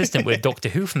very consistent with Doctor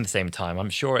Who from the same time. I'm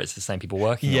sure it's the same people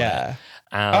working on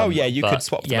it. You could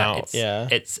swap them out.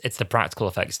 It's the practical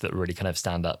effects that really kind of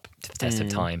stand up to the test of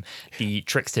time. The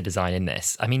trickster design in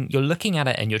this, I mean, you're looking at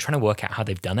it and you're trying to work out how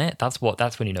they've done it. That's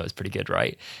when you know it's pretty good,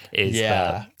 right?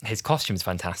 His costume's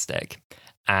fantastic.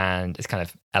 And it's kind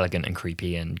of elegant and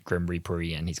creepy and grim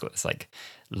reaper-y, and he's got this like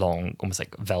long, almost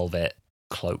like velvet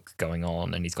cloak going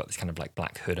on, and he's got this kind of like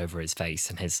black hood over his face,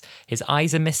 and his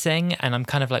eyes are missing, and I'm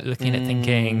kind of like looking at it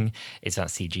thinking, is that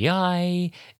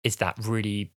CGI? Is that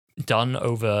really done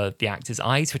over the actor's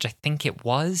eyes? Which I think it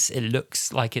was. It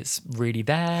looks like it's really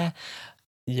there.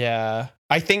 Yeah.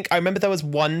 I remember there was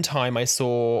one time I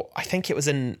think it was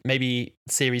in maybe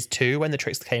series 2 when the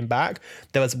trickster came back.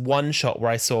 There was one shot where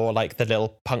I saw like the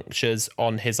little punctures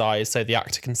on his eyes so the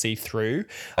actor can see through.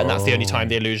 And that's the only time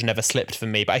the illusion ever slipped for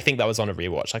me. But I think that was on a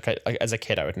rewatch. Like as a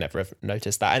kid, I would never have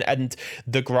noticed that. And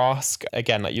the Grask,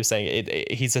 again, like you were saying,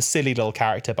 he's a silly little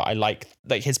character, but I like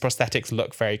his prosthetics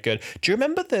look very good. Do you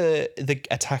remember the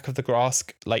Attack of the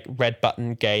Grask like red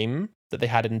button game that they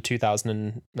had in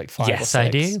 2005 or 6? I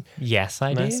do. Yes,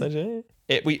 I do.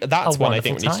 That's one I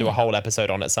think we need to do a whole episode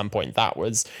on at some point. That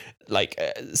was like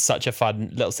such a fun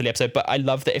little silly episode. But I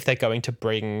love that if they're going to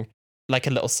bring like a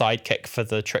little sidekick for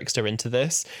the trickster into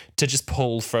this, to just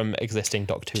pull from existing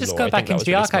Doctor Who lore. Just go back into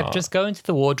the archive. Smart. Just go into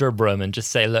the wardrobe room and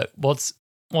just say, look, what's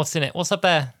in it? What's up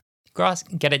there?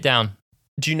 Grask, get it down.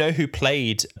 Do you know who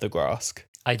played the Grask?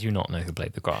 I do not know who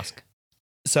played the Grask.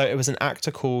 So it was an actor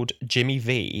called Jimmy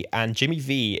V, and Jimmy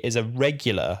V is a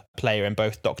regular player in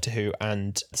both Doctor Who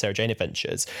and Sarah Jane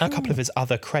Adventures. A couple of his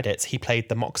other credits, he played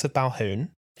the Mox of Balhoun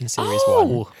in Series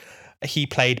 1. He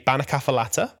played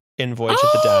Banakafalata in Voyage of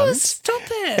the Damned. Stop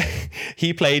it!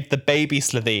 He played the baby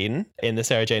Slitheen in the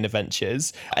Sarah Jane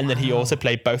Adventures. And then he also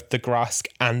played both the Grask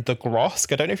and the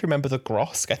Grosk. I don't know if you remember the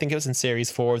Grosk. I think it was in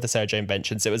Series 4 of the Sarah Jane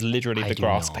Adventures. It was literally the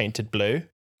Grask painted blue.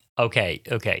 Okay,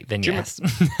 then yes.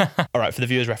 All right, for the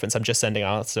viewer's reference, I'm just sending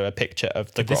Arthur a picture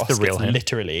of the Grask. The real it's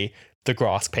literally the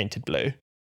Grask painted blue.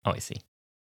 Oh, I see.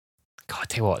 God, I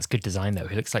tell you what, it's good design though.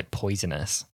 He looks like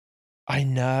poisonous. I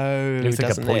know. He looks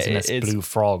like a poisonous blue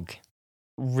frog.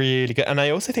 Really good. And I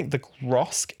also think the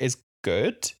Grosk is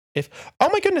good. Oh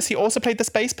my goodness, he also played the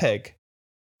Space Pig.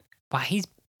 But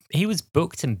he was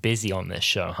booked and busy on this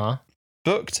show, huh?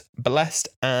 Booked, blessed,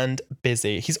 and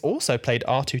busy. He's also played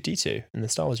R2-D2 in the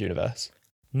Star Wars universe.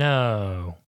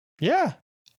 No. Yeah.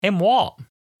 In what?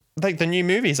 Like the new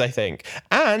movies, I think.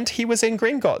 And he was in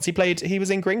Gringotts. He was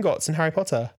in Gringotts in Harry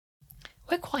Potter.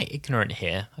 We're quite ignorant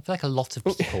here. I feel like a lot of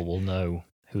people will know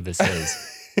who this is.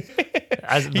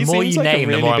 The more you name,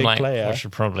 the more I'm like, I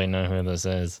should probably know who this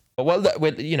is. Well,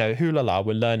 hoo-la-la,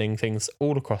 we're learning things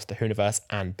all across the Whoniverse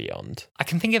and beyond. I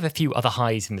can think of a few other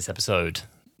highs in this episode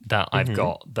that I've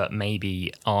got that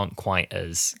maybe aren't quite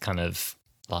as kind of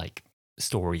like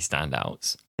story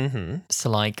standouts.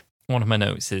 So like one of my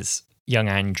notes is young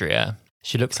Andrea.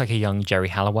 She looks like a young Jerry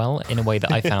Halliwell in a way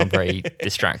that I found very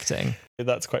distracting.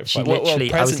 That's quite fun. She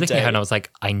literally, I was looking at her and I was like,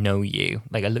 I know you.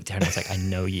 Like I looked at her and I was like, I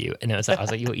know you. And I was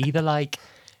like, you're either like,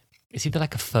 it's either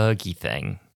like a Fergie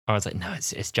thing. Or I was like, no,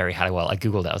 it's Jerry Halliwell. I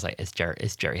Googled it. I was like, it's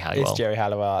Jerry Halliwell. It's Jerry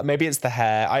Halliwell. Maybe it's the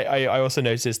hair. I also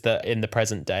noticed that in the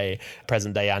present day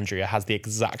Andrea has the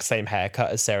exact same haircut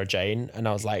as Sarah Jane. And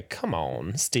I was like, come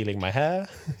on, stealing my hair,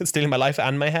 stealing my life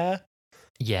and my hair.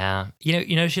 Yeah.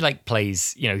 You know, she like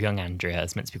plays, young Andrea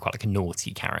is meant to be quite like a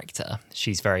naughty character.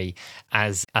 She's very,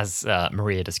 as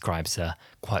Maria describes her,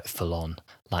 quite full on,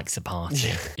 likes a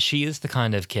party. She is the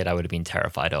kind of kid I would have been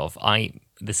terrified of.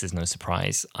 this is no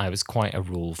surprise. I was quite a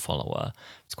rule follower.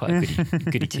 It's quite a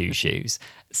goody two shoes.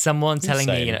 Someone telling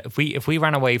me, if we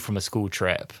ran away from a school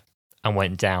trip and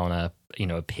went down a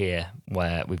pier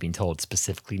where we've been told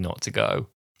specifically not to go,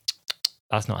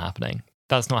 that's not happening.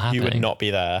 That's not happening. You would not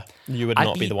be there. You would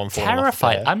not be the one falling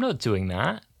terrified. off there. I'm not doing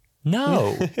that.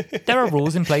 No, there are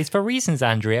rules in place for reasons,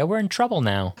 Andrea. We're in trouble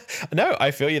now. No, I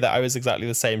feel you that I was exactly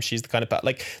the same. She's the kind of,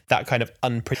 like, that kind of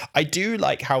I do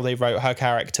like how they wrote her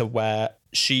character, where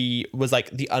she was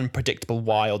like the unpredictable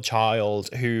wild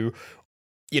child who,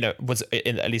 was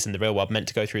at least in the real world meant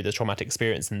to go through this traumatic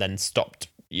experience and then stopped,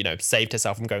 saved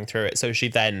herself from going through it. So she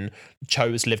then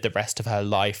chose to live the rest of her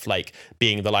life like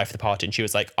being the life of the party. And she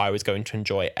was like, I was going to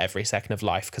enjoy every second of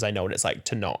life because I know what it's like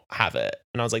to not have it.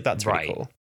 And I was like, that's really cool.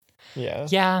 Yeah.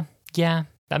 Yeah.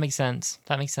 That makes sense.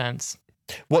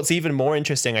 What's even more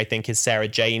interesting, I think, is Sarah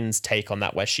Jane's take on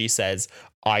that, where she says,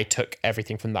 I took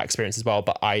everything from that experience as well,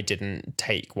 but I didn't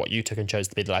take what you took and chose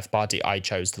to be the life party. I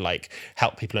chose to like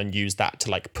help people and use that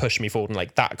to like push me forward, and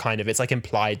like that kind of, it's like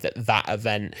implied that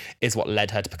event is what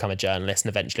led her to become a journalist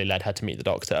and eventually led her to meet the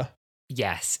Doctor.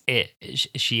 Yes,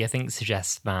 she I think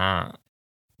suggests that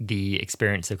the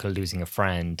experience of losing a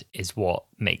friend is what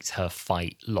makes her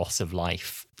fight loss of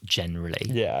life generally.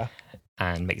 Yeah.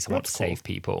 And makes her want to save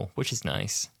people, which is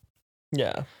nice.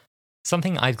 Yeah.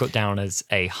 Something I've got down as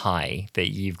a high that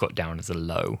you've got down as a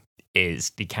low is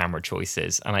the camera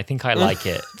choices. And I think I like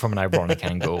it from an ironic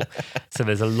angle. So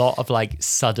there's a lot of like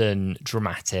sudden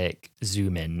dramatic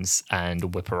zoom ins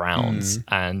and whip arounds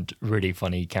and really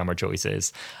funny camera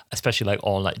choices, especially like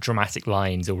on like dramatic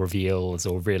lines or reveals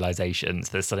or realizations.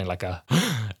 There's something like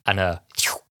and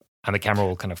the camera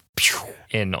will kind of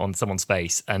in on someone's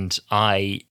face. And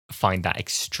I find that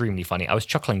extremely funny. I was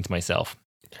chuckling to myself.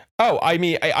 Oh, I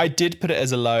mean, I did put it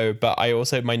as a low, but I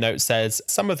also, my note says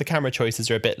some of the camera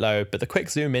choices are a bit low, but the quick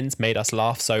zoom ins made us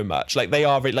laugh so much. Like they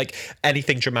are like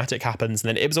anything dramatic happens. And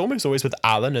then it was almost always with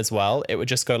Alan as well. It would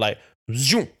just go like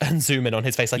zoom and zoom in on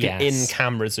his face, like an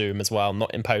in-camera zoom as well,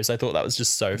 not in post. I thought that was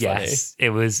just so funny. Yes, it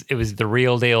was the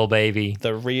real deal, baby.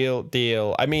 The real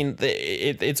deal. I mean,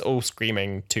 it's all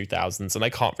screaming 2000s, and I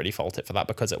can't really fault it for that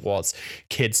because it was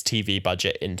kids' TV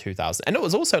budget in 2000. And it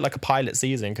was also like a pilot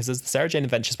season, because as the Sarah Jane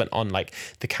Adventures went on, like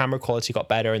the camera quality got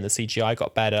better and the CGI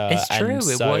got better. It's true.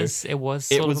 It was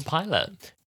sort of a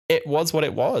pilot. It was what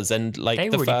it was. And like they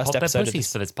the really first popped episode their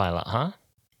pussies for this pilot, huh?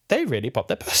 They really popped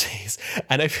their pussies.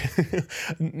 And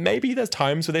maybe there's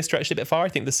times where they stretched it a bit far. I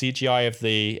think the CGI of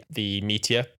the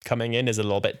meteor coming in is a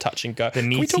little bit touch and go. Can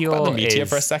we talk about the meteor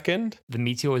for a second? The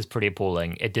meteor is pretty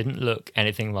appalling. It didn't look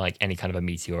anything like any kind of a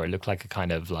meteor. It looked like a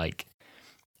kind of like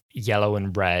yellow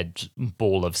and red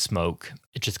ball of smoke.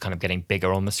 It's just kind of getting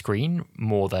bigger on the screen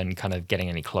more than kind of getting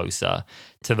any closer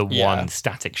to the one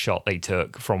static shot they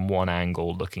took from one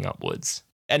angle looking upwards.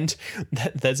 And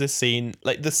there's a scene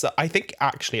like this. I think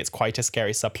actually it's quite a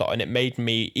scary subplot, and it made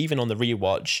me, even on the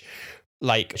rewatch,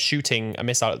 like shooting a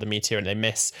missile at the meteor and they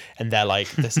miss, and they're like,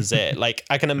 "This is it." Like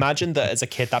I can imagine that as a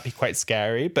kid that'd be quite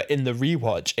scary, but in the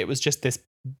rewatch, it was just this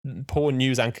poor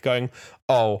news anchor going,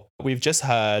 "Oh, we've just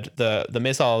heard the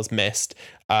missiles missed.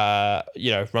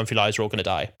 Runfrey Lies are all gonna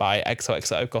die by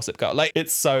XOXO Gossip Girl." Like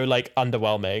it's so like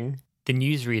underwhelming. The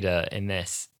newsreader in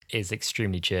this is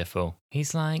extremely cheerful.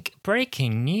 He's like,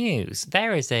 breaking news.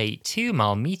 There is a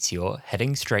 2-mile meteor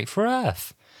heading straight for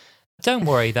Earth. Don't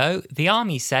worry though, the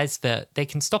army says that they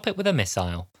can stop it with a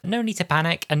missile. No need to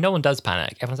panic, and no one does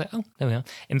panic. Everyone's like, oh, there we are.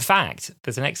 In fact,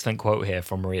 there's an excellent quote here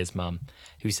from Maria's mum,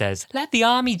 who says, let the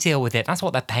army deal with it. That's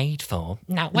what they're paid for.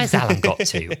 Now, where's Alan got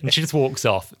to? And she just walks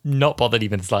off, not bothered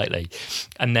even slightly.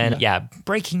 And then,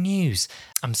 breaking news.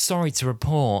 I'm sorry to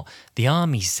report, the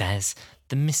army says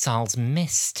the missiles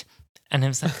missed. And I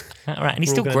was like, all right. And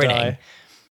he's still grinning. Die.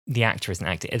 The actor isn't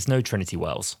acting. It's no Trinity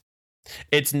Wells.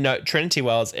 It's no Trinity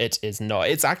Wells. It is not.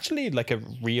 It's actually like a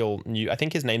real new. I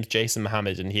think his name's Jason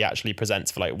Mohammed, and he actually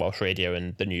presents for like Welsh Radio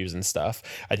and the news and stuff.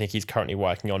 I think he's currently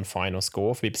working on Final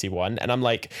Score for BBC One. And I'm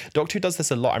like, Doctor Who does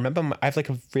this a lot. I remember I have like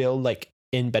a real like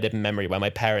embedded memory where my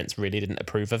parents really didn't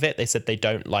approve of it. They said they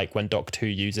don't like when Doctor Who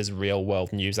uses real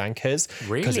world news anchors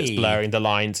because it's blurring the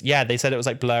lines. Yeah, they said it was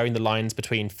like blurring the lines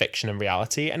between fiction and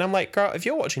reality. And I'm like, girl, if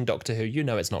you're watching Doctor Who, you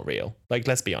know it's not real. Like,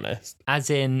 let's be honest. As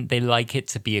in, they like it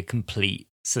to be a complete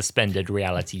suspended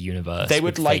reality universe. They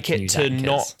would like it to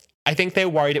not. I think they're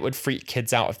worried it would freak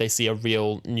kids out if they see a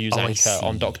real news anchor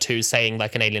on Doctor Who saying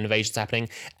like an alien invasion's happening,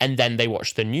 and then they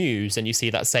watch the news and you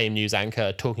see that same news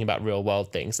anchor talking about real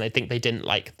world things. And I think they didn't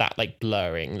like that like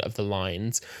blurring of the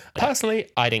lines.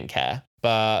 Personally, I didn't care,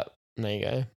 but there you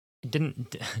go.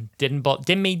 Didn't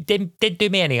do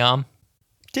me any harm.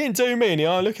 Didn't do me,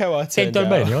 look how I turned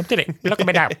Don't out. did it? Look at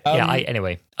me now.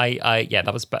 Yeah,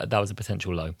 that was a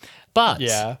potential low. But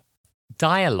Yeah.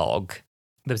 dialogue,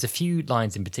 there was a few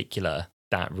lines in particular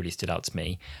that really stood out to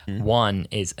me. One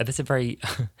is at this very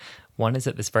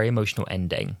emotional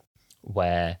ending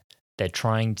where they're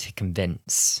trying to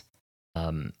convince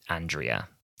Andrea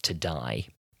to die,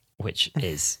 which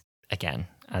is, again,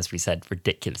 as we said,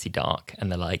 ridiculously dark. And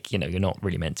they're like, you're not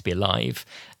really meant to be alive,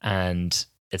 and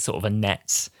it's sort of a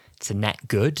net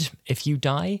good if you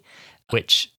die,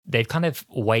 which they've kind of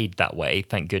weighed that way,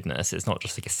 thank goodness. It's not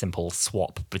just like a simple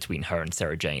swap between her and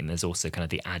Sarah Jane. There's also kind of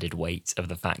the added weight of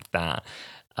the fact that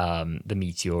the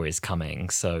meteor is coming,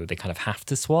 so they kind of have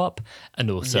to swap. And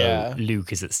also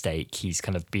Luke is at stake. He's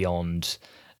kind of beyond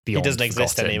he doesn't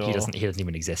exist anymore. He doesn't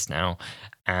even exist now.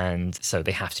 And so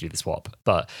they have to do the swap.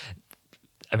 But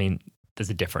I mean, there's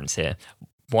a difference here.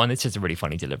 One, it's just a really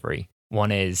funny delivery.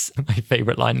 One is my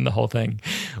favorite line in the whole thing,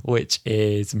 which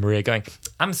is Maria going,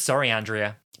 "I'm sorry,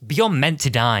 Andrea, but you're meant to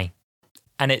die."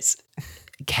 And it's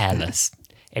careless.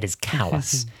 It is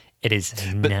callous. It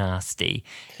is nasty.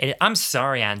 I'm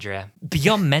sorry, Andrea, but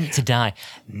you're meant to die.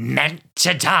 Meant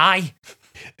to die?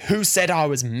 Who said I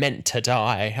was meant to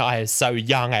die? I was so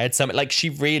young. I had something like she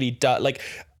really does. Like,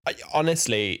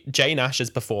 honestly, Jane Ash's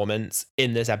performance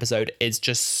in this episode is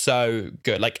just so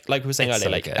good. Like we were saying earlier,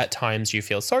 like good. At times you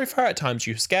feel sorry for her, at times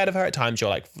you're scared of her, at times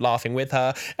you're like laughing with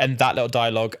her. And that little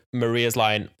dialogue, Maria's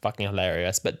line, fucking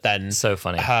hilarious. But then so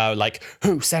funny. Her like,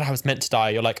 who said I was meant to die?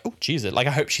 You're like, oh Jesus! Like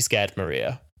I hope she scared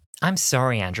Maria. I'm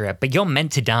sorry, Andrea, but you're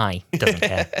meant to die. Doesn't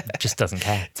care. Just doesn't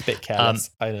care. It's a bit careless.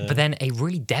 I know. But then a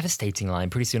really devastating line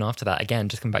pretty soon after that. Again,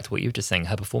 just coming back to what you were just saying,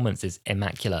 her performance is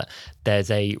immaculate. There's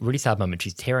a really sad moment.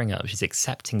 She's tearing up. She's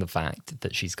accepting the fact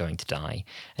that she's going to die.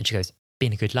 And she goes,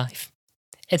 "Been a good life.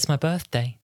 It's my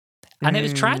birthday." And it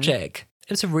was tragic.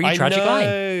 It was a really tragic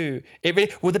line. It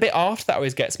really, well, the bit after that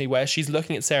always gets me, where she's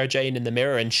looking at Sarah Jane in the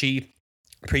mirror, and she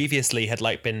previously had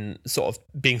like been sort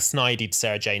of being snidey to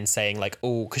Sarah Jane, saying like,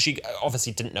 oh, because she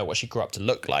obviously didn't know what she grew up to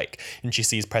look like, and she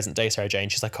sees present day Sarah Jane,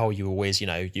 she's like, oh, you always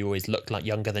looked like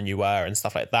younger than you were and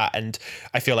stuff like that. And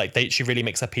I feel like she really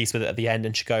makes her peace with it at the end,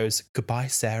 and she goes, "Goodbye,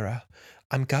 Sarah,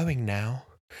 I'm going now."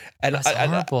 And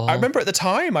I remember at the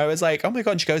time I was like, oh my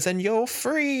God. And she goes, "And you're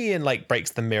free," and like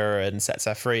breaks the mirror and sets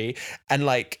her free. And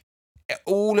like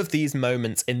all of these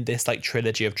moments in this like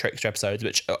trilogy of Trickster episodes,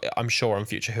 which I'm sure on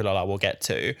future Hulala we'll get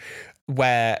to,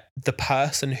 where the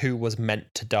person who was meant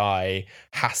to die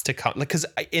has to come, like, because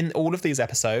in all of these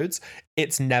episodes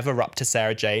it's never up to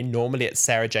Sarah Jane. Normally it's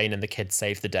Sarah Jane and the kids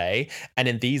save the day, and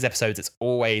in these episodes it's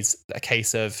always a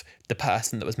case of the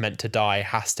person that was meant to die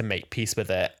has to make peace with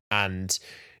it and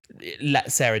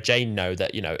let Sarah Jane know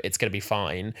that, it's going to be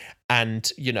fine.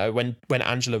 And, when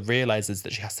Angela realizes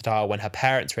that she has to die, or when her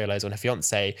parents realize, when her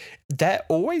fiance, they're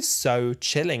always so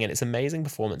chilling, and it's amazing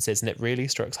performances, and it really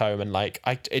strikes home. And like,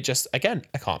 I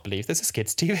can't believe this is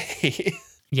kids' TV.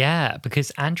 Yeah,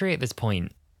 because Andrea at this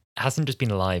point hasn't just been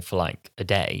alive for like a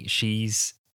day.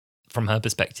 She's, from her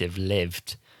perspective,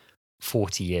 lived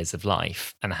 40 years of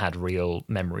life and had real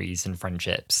memories and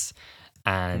friendships,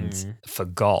 and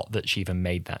forgot that she even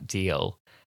made that deal.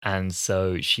 And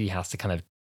so she has to kind of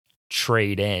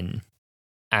trade in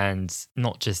and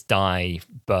not just die,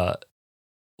 but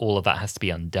all of that has to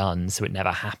be undone so it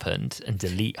never happened, and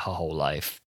delete her whole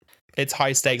life. It's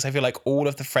high stakes. I feel like all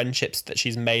of the friendships that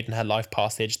she's made in her life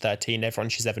past the age of 13, everyone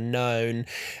she's ever known,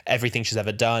 everything she's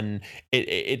ever done,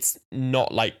 it's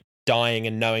not like dying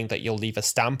and knowing that you'll leave a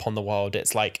stamp on the world.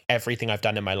 It's like everything I've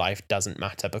done in my life doesn't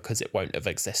matter because it won't have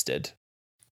existed.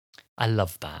 I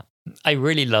love that. I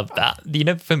really love that.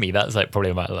 For me, that's like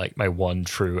probably my one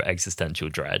true existential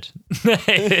dread.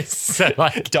 It's so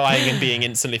like dying and being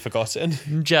instantly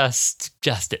forgotten. Just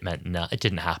it meant no, it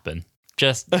didn't happen.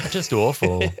 Just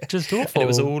awful. Just awful. And it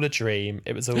was all a dream.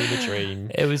 It was all a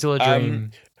dream. It was all a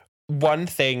dream. One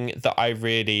thing that I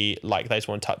really like that I just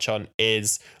want to touch on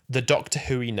is the Doctor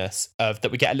Who-iness of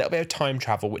that we get a little bit of time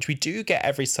travel, which we do get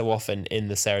every so often in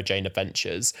the Sarah Jane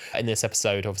adventures. In this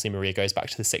episode, obviously Maria goes back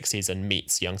to the 60s and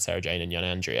meets young Sarah Jane and young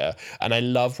Andrea. And I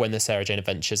love when the Sarah Jane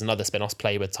adventures and other spin-offs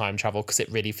play with time travel, because it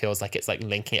really feels like it's like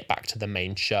linking it back to the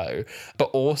main show. But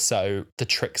also the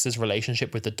Trickster's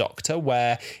relationship with the Doctor,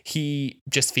 where he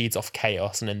just feeds off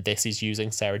chaos, and in this he's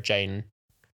using Sarah Jane.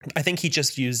 I think he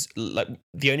just used, like,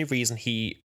 the only reason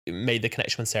he made the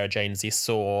connection with Sarah Jane is he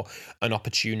saw an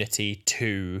opportunity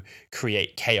to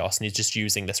create chaos, and he's just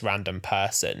using this random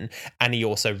person. And he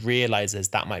also realizes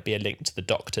that might be a link to the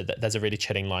Doctor. That there's a really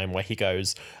chilling line where he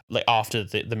goes, like, after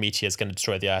the meteor is going to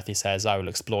destroy the Earth, he says, "I will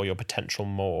explore your potential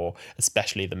more,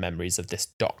 especially the memories of this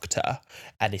Doctor."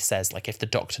 And he says, like, if the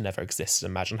Doctor never existed,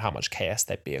 imagine how much chaos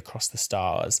there'd be across the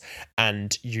stars.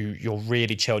 And you're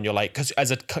really chill, and you're like, because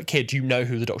as a kid, you know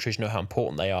who the Doctor is, you know how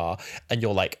important they are, and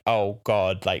you're like, oh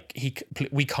God, like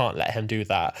we can't let him do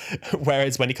that.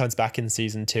 Whereas when he comes back in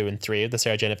season 2 and 3 of the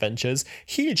Sarah Jane Adventures,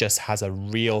 he just has a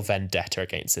real vendetta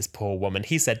against this poor woman.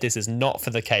 He said, "This is not for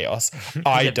the chaos.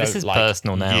 I don't this is like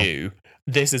personal now. you.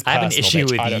 This is personal, I have an issue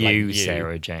bitch. with I don't like you,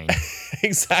 Sarah Jane.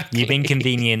 Exactly. You've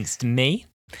inconvenienced me,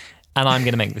 and I'm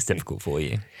going to make this difficult for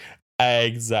you."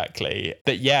 Exactly.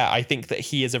 But yeah, I think that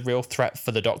he is a real threat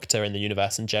for the Doctor and the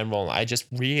universe in general. I just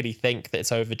really think that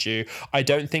it's overdue. I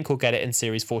don't think we'll get it in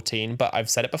series 14, but I've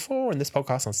said it before in this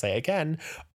podcast, I'll say it again.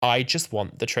 I just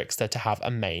want the Trickster to have a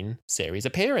main series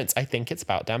appearance. I think it's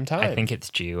about damn time. I think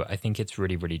it's due. I think it's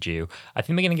really, really due. I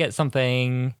think we're going to get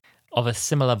something of a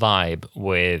similar vibe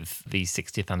with the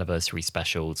 60th anniversary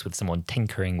specials, with someone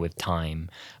tinkering with time,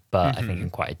 but I think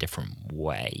in quite a different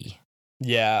way.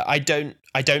 Yeah, I don't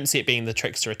see it being the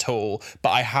Trickster at all, but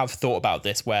I have thought about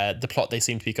this, where the plot they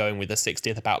seem to be going with the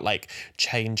 60th about like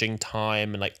changing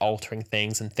time and like altering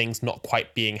things and things not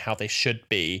quite being how they should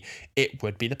be. It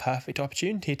would be the perfect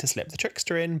opportunity to slip the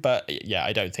Trickster in, but yeah,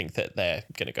 I don't think that they're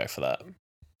going to go for that.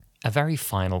 A very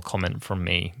final comment from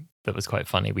me that was quite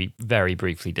funny. We very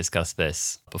briefly discussed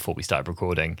this before we started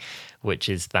recording, which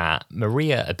is that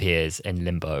Maria appears in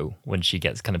Limbo when she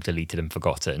gets kind of deleted and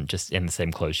forgotten, just in the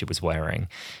same clothes she was wearing.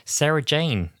 Sarah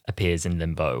Jane appears in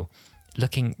Limbo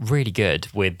looking really good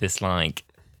with this like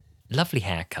lovely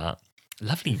haircut,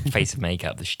 lovely face of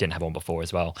makeup that she didn't have on before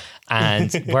as well,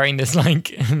 and wearing this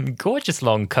like gorgeous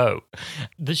long coat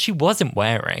that she wasn't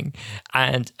wearing.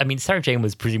 And I mean, Sarah Jane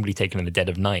was presumably taken in the dead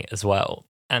of night as well.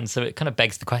 And so it kind of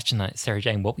begs the question, like, Sarah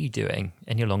Jane, what were you doing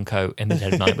in your long coat in the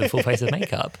dead of night with a full face of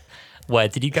makeup? Where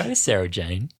did you go, Sarah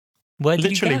Jane? Where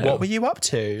did Literally, you go? what were you up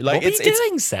to? Like, what were you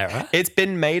doing, Sarah? It's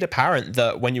been made apparent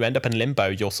that when you end up in limbo,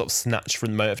 you're sort of snatched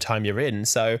from the moment of time you're in.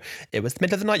 So it was the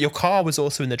middle of the night. Your car was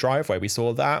also in the driveway. We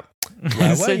saw that.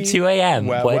 Where so 2 a.m.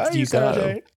 Where did you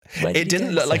go? It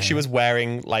didn't look like she was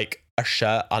wearing like a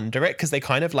shirt under it, because they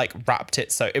kind of like wrapped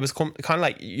it, so it was kind of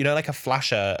like, you know, like a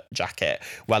flasher jacket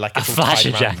where like it's a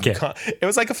flasher jacket. It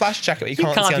was like a flasher jacket, but you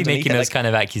can't be see making it. those kind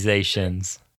of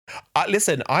accusations.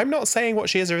 Listen, I'm not saying what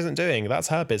she is or isn't doing. That's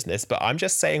her business. But I'm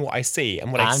just saying what I see, and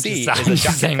what I see is a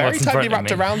jacket very tightly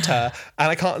wrapped around her, and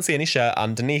I can't see any shirt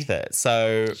underneath it.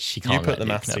 So you put the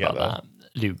maths together.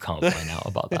 Luke can't find out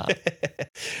about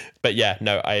that. But yeah,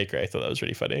 no, I agree. I thought that was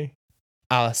really funny.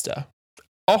 Alistair,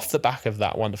 off the back of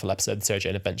that wonderful episode of Sarah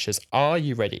Jane Adventures, are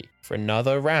you ready for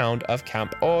another round of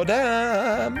Camp or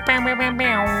Damn? Camp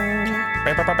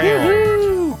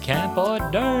or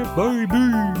Damn, baby.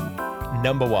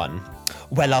 Number 1.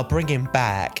 Well, I'll bring him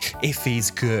back if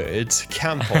he's good.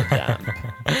 Camp or Damn?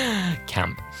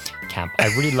 Camp.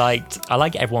 I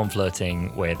like everyone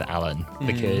flirting with Alan,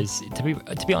 because to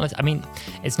be honest, I mean,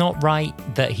 it's not right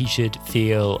that he should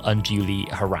feel unduly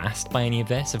harassed by any of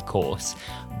this, of course,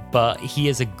 but he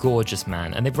is a gorgeous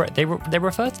man, and they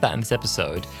refer to that in this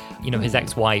episode. You know, his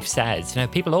ex-wife says, you know,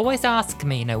 people always ask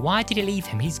me, you know, why did he leave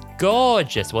him? He's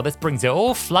gorgeous. Well, this brings it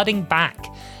all flooding back.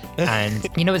 And,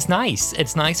 you know, it's nice.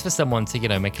 It's nice for someone to, you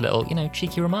know, make a little, you know,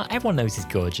 cheeky remark. Everyone knows he's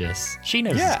gorgeous. She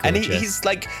knows he's gorgeous. And he's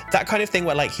like that kind of thing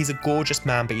where, like, he's a gorgeous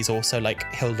man, but he's also,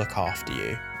 like, he'll look after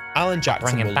you. Alan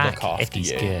Jackson will look after you. If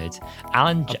he's good.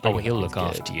 He'll look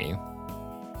after you.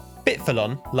 Bit full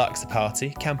on, likes a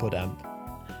party. Camp or Damn?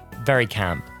 Very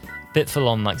camp. Bit full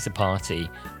on, likes a party.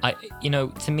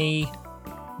 To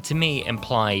me,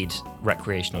 implied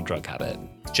recreational drug habit.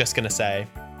 Just gonna say.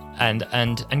 And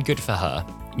good for her.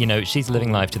 You know, she's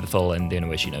living life to the full and doing it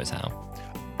where she knows how.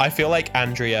 I feel like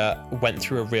Andrea went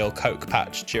through a real coke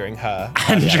patch during her.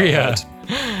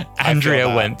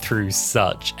 Andrea went through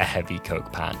such a heavy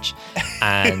coke patch.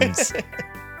 And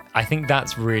I think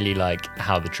that's really like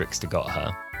how the Trickster got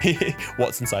her.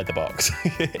 What's inside the box?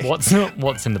 What's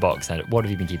in the box? What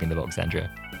have you been keeping in the box,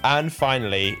 Andrea? And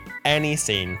finally, any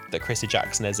scene that Chrissy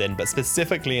Jackson is in, but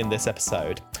specifically in this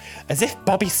episode, as if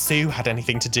Bobby Sue had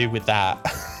anything to do with that.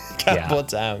 Camp or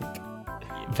Damn?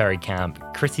 Very camp.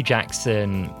 Chrissy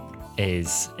Jackson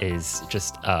is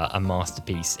just a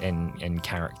masterpiece in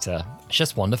character. It's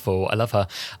just wonderful. I love her.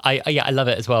 I love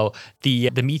it as well.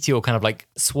 The meteor kind of like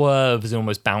swerves and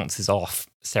almost bounces off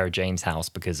Sarah Jane's house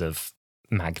because of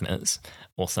magnets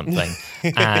or something,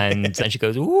 and she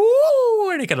goes, "Ooh!"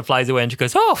 woo, and it kind of flies away and she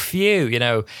goes, oh, phew, you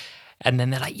know. And then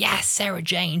they're like, yes, Sarah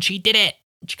Jane, she did it.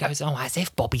 And she goes, oh, as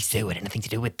if Bobby Sue had anything to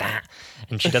do with that.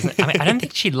 And she doesn't, I mean, I don't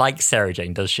think she likes Sarah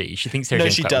Jane, does she? She thinks Sarah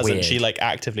Jane's she quite doesn't. weird. She like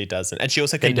actively doesn't. And she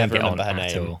also can never remember her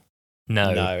name.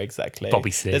 No, exactly.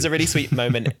 Bobby Sue. There's a really sweet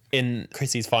moment in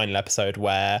Chrissy's final episode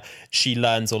where she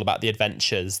learns all about the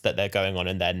adventures that they're going on,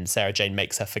 and then Sarah Jane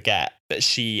makes her forget, but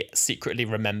she secretly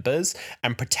remembers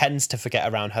and pretends to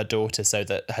forget around her daughter so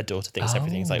that her daughter thinks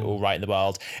everything's like all right in the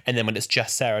world. And then when it's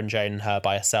just Sarah and Jane and her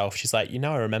by herself, she's like,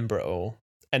 I remember it all.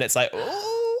 And it's like,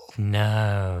 oh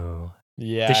no.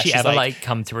 Yeah. Does she ever like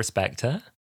come to respect her?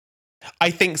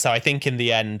 I think so. I think in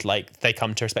the end, like, they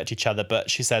come to respect each other, but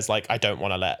she says, like, I don't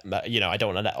want to let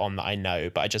on that I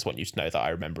know, but I just want you to know that I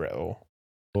remember it all.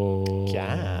 Oh,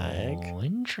 gag.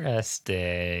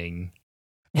 Interesting.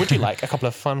 Would you like a couple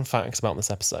of fun facts about this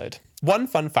episode? One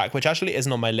fun fact, which actually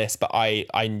isn't on my list, but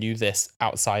I knew this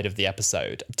outside of the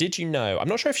episode. Did you know, I'm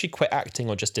not sure if she quit acting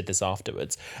or just did this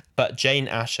afterwards, but Jane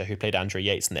Asher, who played Andrea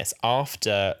Yates in this,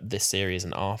 after this series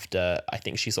and after I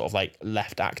think she sort of like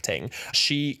left acting,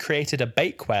 she created a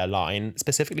bakeware line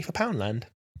specifically for Poundland.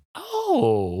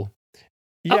 Oh,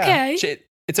 yeah. Okay.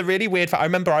 It's a really weird fact. I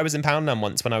remember I was in Poundland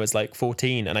once when I was like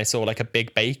 14 and I saw like a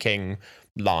big baking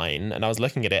line and I was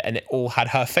looking at it and it all had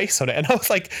her face on it and I was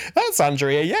like, that's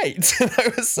Andrea Yates. And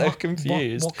I was so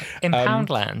confused. What, in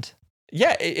Poundland?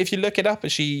 Yeah, if you look it up,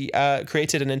 she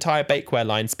created an entire bakeware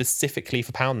line specifically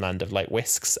for Poundland of like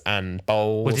whisks and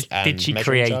bowls. Did she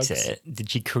create it? Did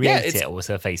she create it or was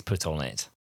her face put on it?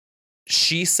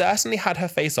 She certainly had her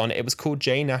face on it. It was called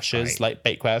Jane Asher's like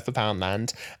bakeware for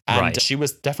Poundland, and she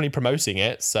was definitely promoting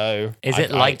it. So, is it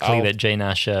likely that Jane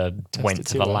Asher went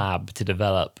to the lab to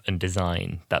develop and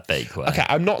design that bakeware? Okay,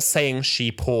 I'm not saying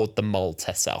she poured the mold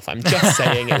herself. I'm just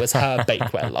saying it was her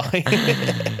bakeware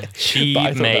line. She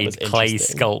made clay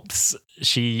sculpts.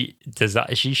 She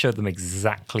showed them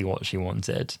exactly what she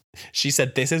wanted. She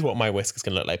said, "This is what my whisk is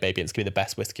going to look like, baby. It's going to be the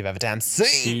best whisk you've ever damn seen."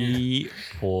 She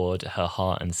poured her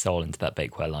heart and soul into that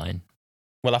bakeware line.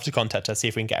 We'll have to contact her, see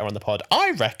if we can get her on the pod.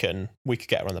 I reckon we could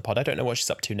get her on the pod. I don't know what she's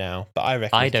up to now, but I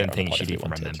reckon. I don't think she'd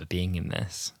even remember being in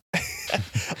this.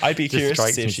 I'd be curious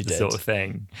to see if she did. Sort of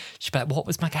thing. She'd be like, "What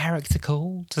was my character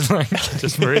called?"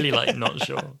 Just really like not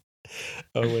sure.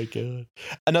 Oh my god.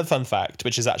 Another fun fact,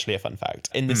 which is actually a fun fact.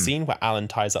 In the scene where Alan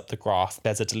ties up the grass,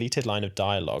 there's a deleted line of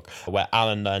dialogue where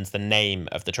Alan learns the name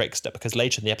of the trickster, because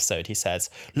later in the episode he says,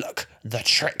 "Look, the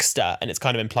trickster," and it's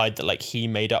kind of implied that like he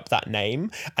made up that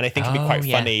name. And I think it'd be quite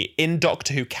funny in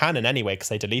Doctor Who canon anyway, because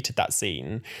they deleted that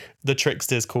scene. The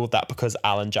trickster's called that because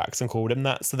Alan Jackson called him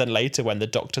that. So then later when the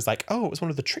Doctor's like, "Oh, it was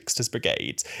one of the trickster's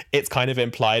brigades," it's kind of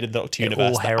implied in the Doctor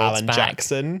universe that Alan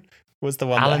Jackson was the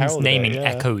one. Alan's naming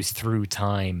echoes through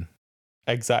time.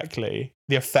 Exactly.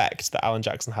 The effect that Alan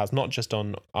Jackson has, not just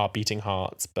on our beating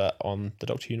hearts, but on the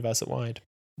Doctor Universe at wide.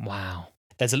 Wow.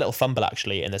 There's a little fumble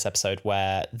actually in this episode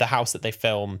where the house that they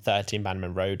film 13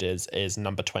 Bannerman Road is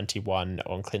number 21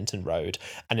 on Clinton Road.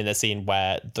 And in the scene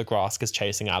where the Grask is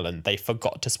chasing Alan, they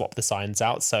forgot to swap the signs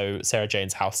out. So Sarah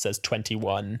Jane's house says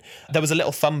 21. There was a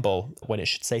little fumble when it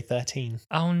should say 13.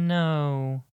 Oh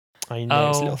no. I know,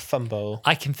 it's a little fumble.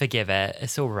 I can forgive it.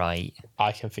 It's all right.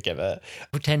 I can forgive it.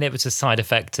 Pretend it was a side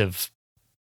effect of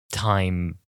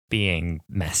time being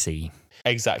messy.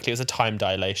 Exactly. It was a time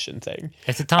dilation thing.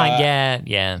 It's a time, yeah.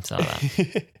 It's like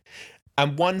that.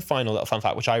 And one final little fun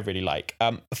fact, which I really like.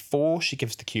 Before she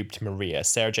gives the cube to Maria,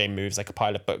 Sarah Jane moves like a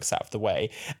pile of books out of the way.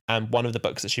 And one of the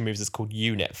books that she moves is called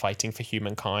Unit, Fighting for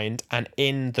Humankind. And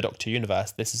in the Doctor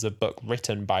Universe, this is a book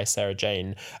written by Sarah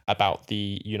Jane about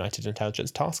the United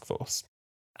Intelligence Task Force.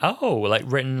 Oh, like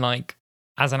written like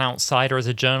as an outsider, as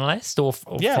a journalist, or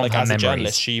yeah, from like her as memories? a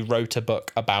journalist, she wrote a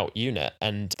book about Unit,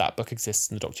 and that book exists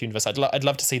in the Doctor Universe. I'd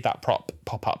love to see that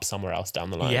pop up somewhere else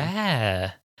down the line.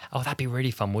 Yeah. Oh, that'd be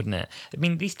really fun, wouldn't it? I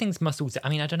mean, these things must also... I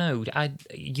mean, I don't know.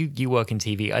 You work in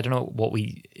TV. I don't know what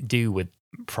we do with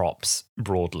props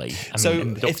broadly.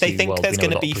 If they think there's going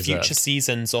to be future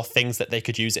seasons or things that they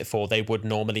could use it for, they would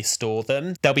normally store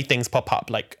them. There'll be things pop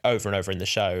up like over and over in the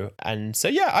show. And so,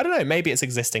 yeah, I don't know. Maybe it's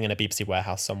existing in a BBC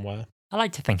warehouse somewhere. I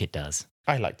like to think it does.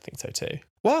 I like to think so too.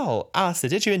 Well,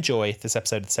 Alistair, did you enjoy this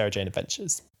episode of Sarah Jane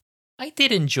Adventures? I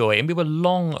did enjoy, and we were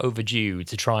long overdue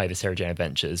to try the Sarah Jane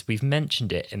Adventures. We've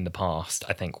mentioned it in the past.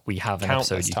 I think we have an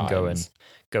episode you can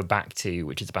go back to,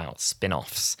 which is about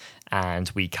spin-offs,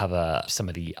 and we cover some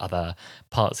of the other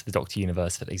parts of the Doctor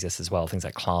Universe that exist as well, things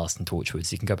like Class and Torchwood.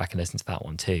 So you can go back and listen to that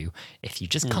one too, if you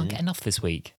just can't get enough this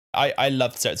week. I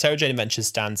love Sarah Jane Adventures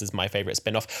stands as my favourite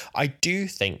spin-off. I do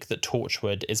think that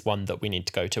Torchwood is one that we need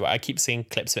to go to. I keep seeing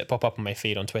clips of it pop up on my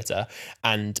feed on Twitter,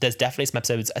 and there's definitely some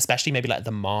episodes, especially maybe like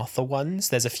the Martha ones.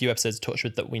 There's a few episodes of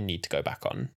Torchwood that we need to go back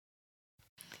on.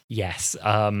 Yes.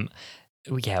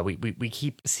 Yeah, we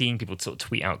keep seeing people sort of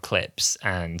tweet out clips,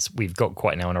 and we've got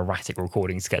quite now an erratic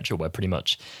recording schedule where pretty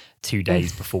much 2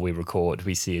 days before we record,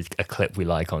 we see a clip we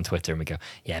like on Twitter and we go,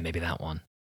 yeah, maybe that one.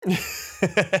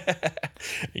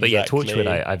 But yeah, Torchwood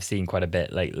I've seen quite a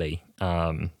bit lately.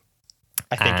 I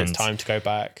think it's time to go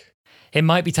back. It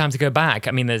might be time to go back.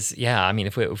 I mean,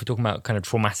 if we're talking about kind of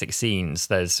traumatic scenes,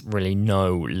 there's really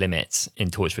no limit in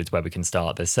Torchwood where we can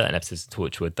start. There's certain episodes of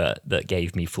Torchwood that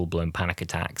gave me full blown panic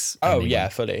attacks. Fully. I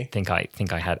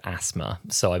think I had asthma.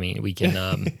 So I mean, we can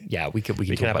we can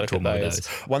talk about trauma with those.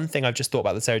 One thing I've just thought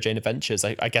about the Sarah Jane Adventures.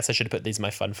 I guess I should have put these in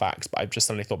my fun facts, but I've just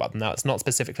suddenly thought about them now. It's not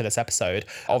specific for this episode.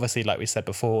 Obviously, like we said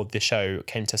before, the show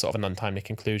came to sort of an untimely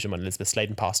conclusion when Elizabeth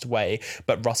Sladen passed away.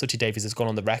 But Russell T Davies has gone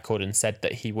on the record and said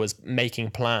that he was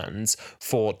making plans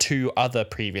for 2 other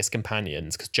previous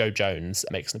companions, because Joe Jones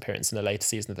makes an appearance in a later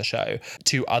season of the show,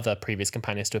 2 other previous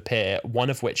companions to appear,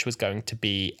 one of which was going to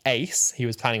be Ace. He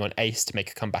was planning on Ace to make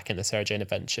a comeback in the Sarah Jane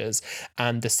Adventures,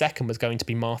 and the second was going to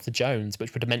be Martha Jones,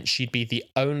 which would have meant she'd be the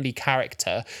only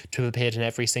character to have appeared in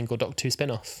every single Doctor Who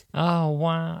spin-off. Oh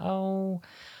wow.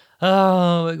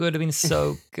 Oh, it would have been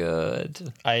so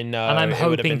good. I know. And I'm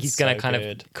hoping he's going to kind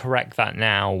of correct that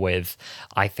now with,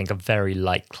 I think, a very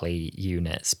likely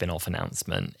unit spin-off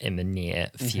announcement in the near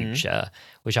future,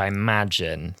 which I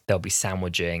imagine they'll be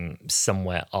sandwiching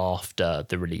somewhere after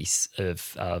the release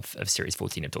of Series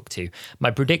 14 of Doctor Who. My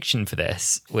prediction for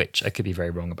this, which I could be very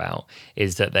wrong about,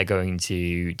 is that they're going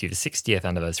to do the 60th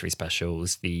anniversary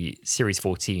specials, the Series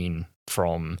 14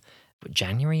 from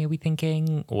January, are we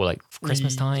thinking? Or like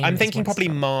Christmas time? I'm thinking probably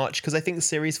March, because I think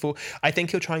Series 4, I think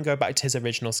he'll try and go back to his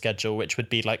original schedule, which would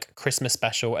be like Christmas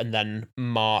special and then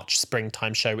March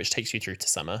springtime show, which takes you through to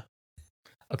summer.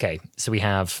 Okay, so we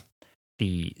have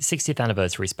the 60th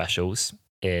anniversary specials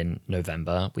in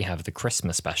November. We have the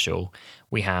Christmas special.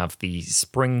 We have the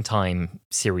springtime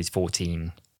Series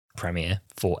 14 premiere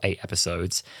for 8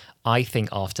 episodes. I think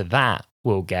after that,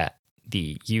 we'll get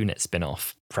the unit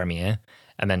spin-off premiere.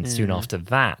 And then soon after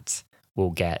that,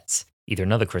 we'll get either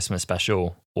another Christmas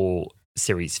special or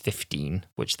Series 15,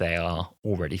 which they are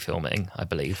already filming, I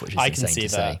believe, which is insane to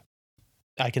say.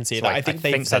 I can see that. I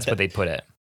think that's where they put it.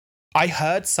 I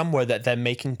heard somewhere that they're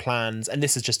making plans, and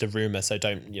this is just a rumor, so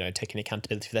don't take any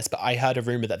accountability for this, but I heard a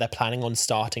rumor that they're planning on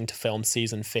starting to film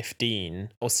season 15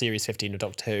 or series 15 of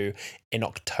Doctor Who in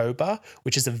October,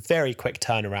 which is a very quick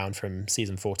turnaround from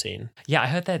season 14. Yeah, I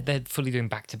heard they're fully doing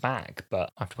back-to-back,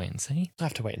 but I have to wait and see. I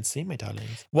have to wait and see, my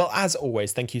darlings. Well, as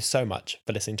always, thank you so much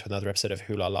for listening to another episode of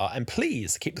Who La La, and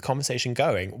please keep the conversation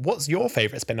going. What's your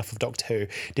favourite spin-off of Doctor Who?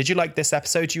 Did you like this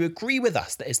episode? Do you agree with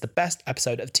us that it's the best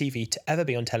episode of TV to ever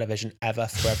be on television ever,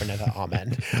 forever and ever?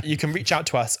 Amen. You can reach out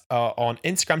to us on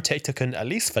Instagram, TikTok, and at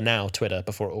least for now, Twitter,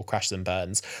 before it all crashes and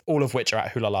burns, all of which are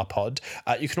at Who La La Pod.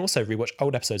 You can also rewatch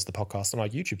old episodes of the podcast on our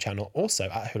YouTube channel, also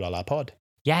at Who La La Pod.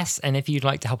 Yes, and if you'd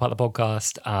like to help out the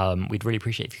podcast, we'd really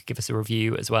appreciate if you could give us a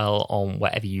review as well on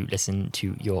wherever you listen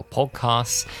to your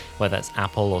podcasts, whether it's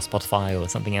Apple or Spotify or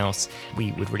something else.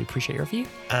 We would really appreciate your review.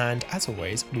 And as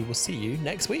always, we will see you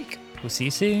next week. We'll see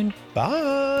you soon.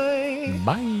 Bye.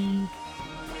 Bye.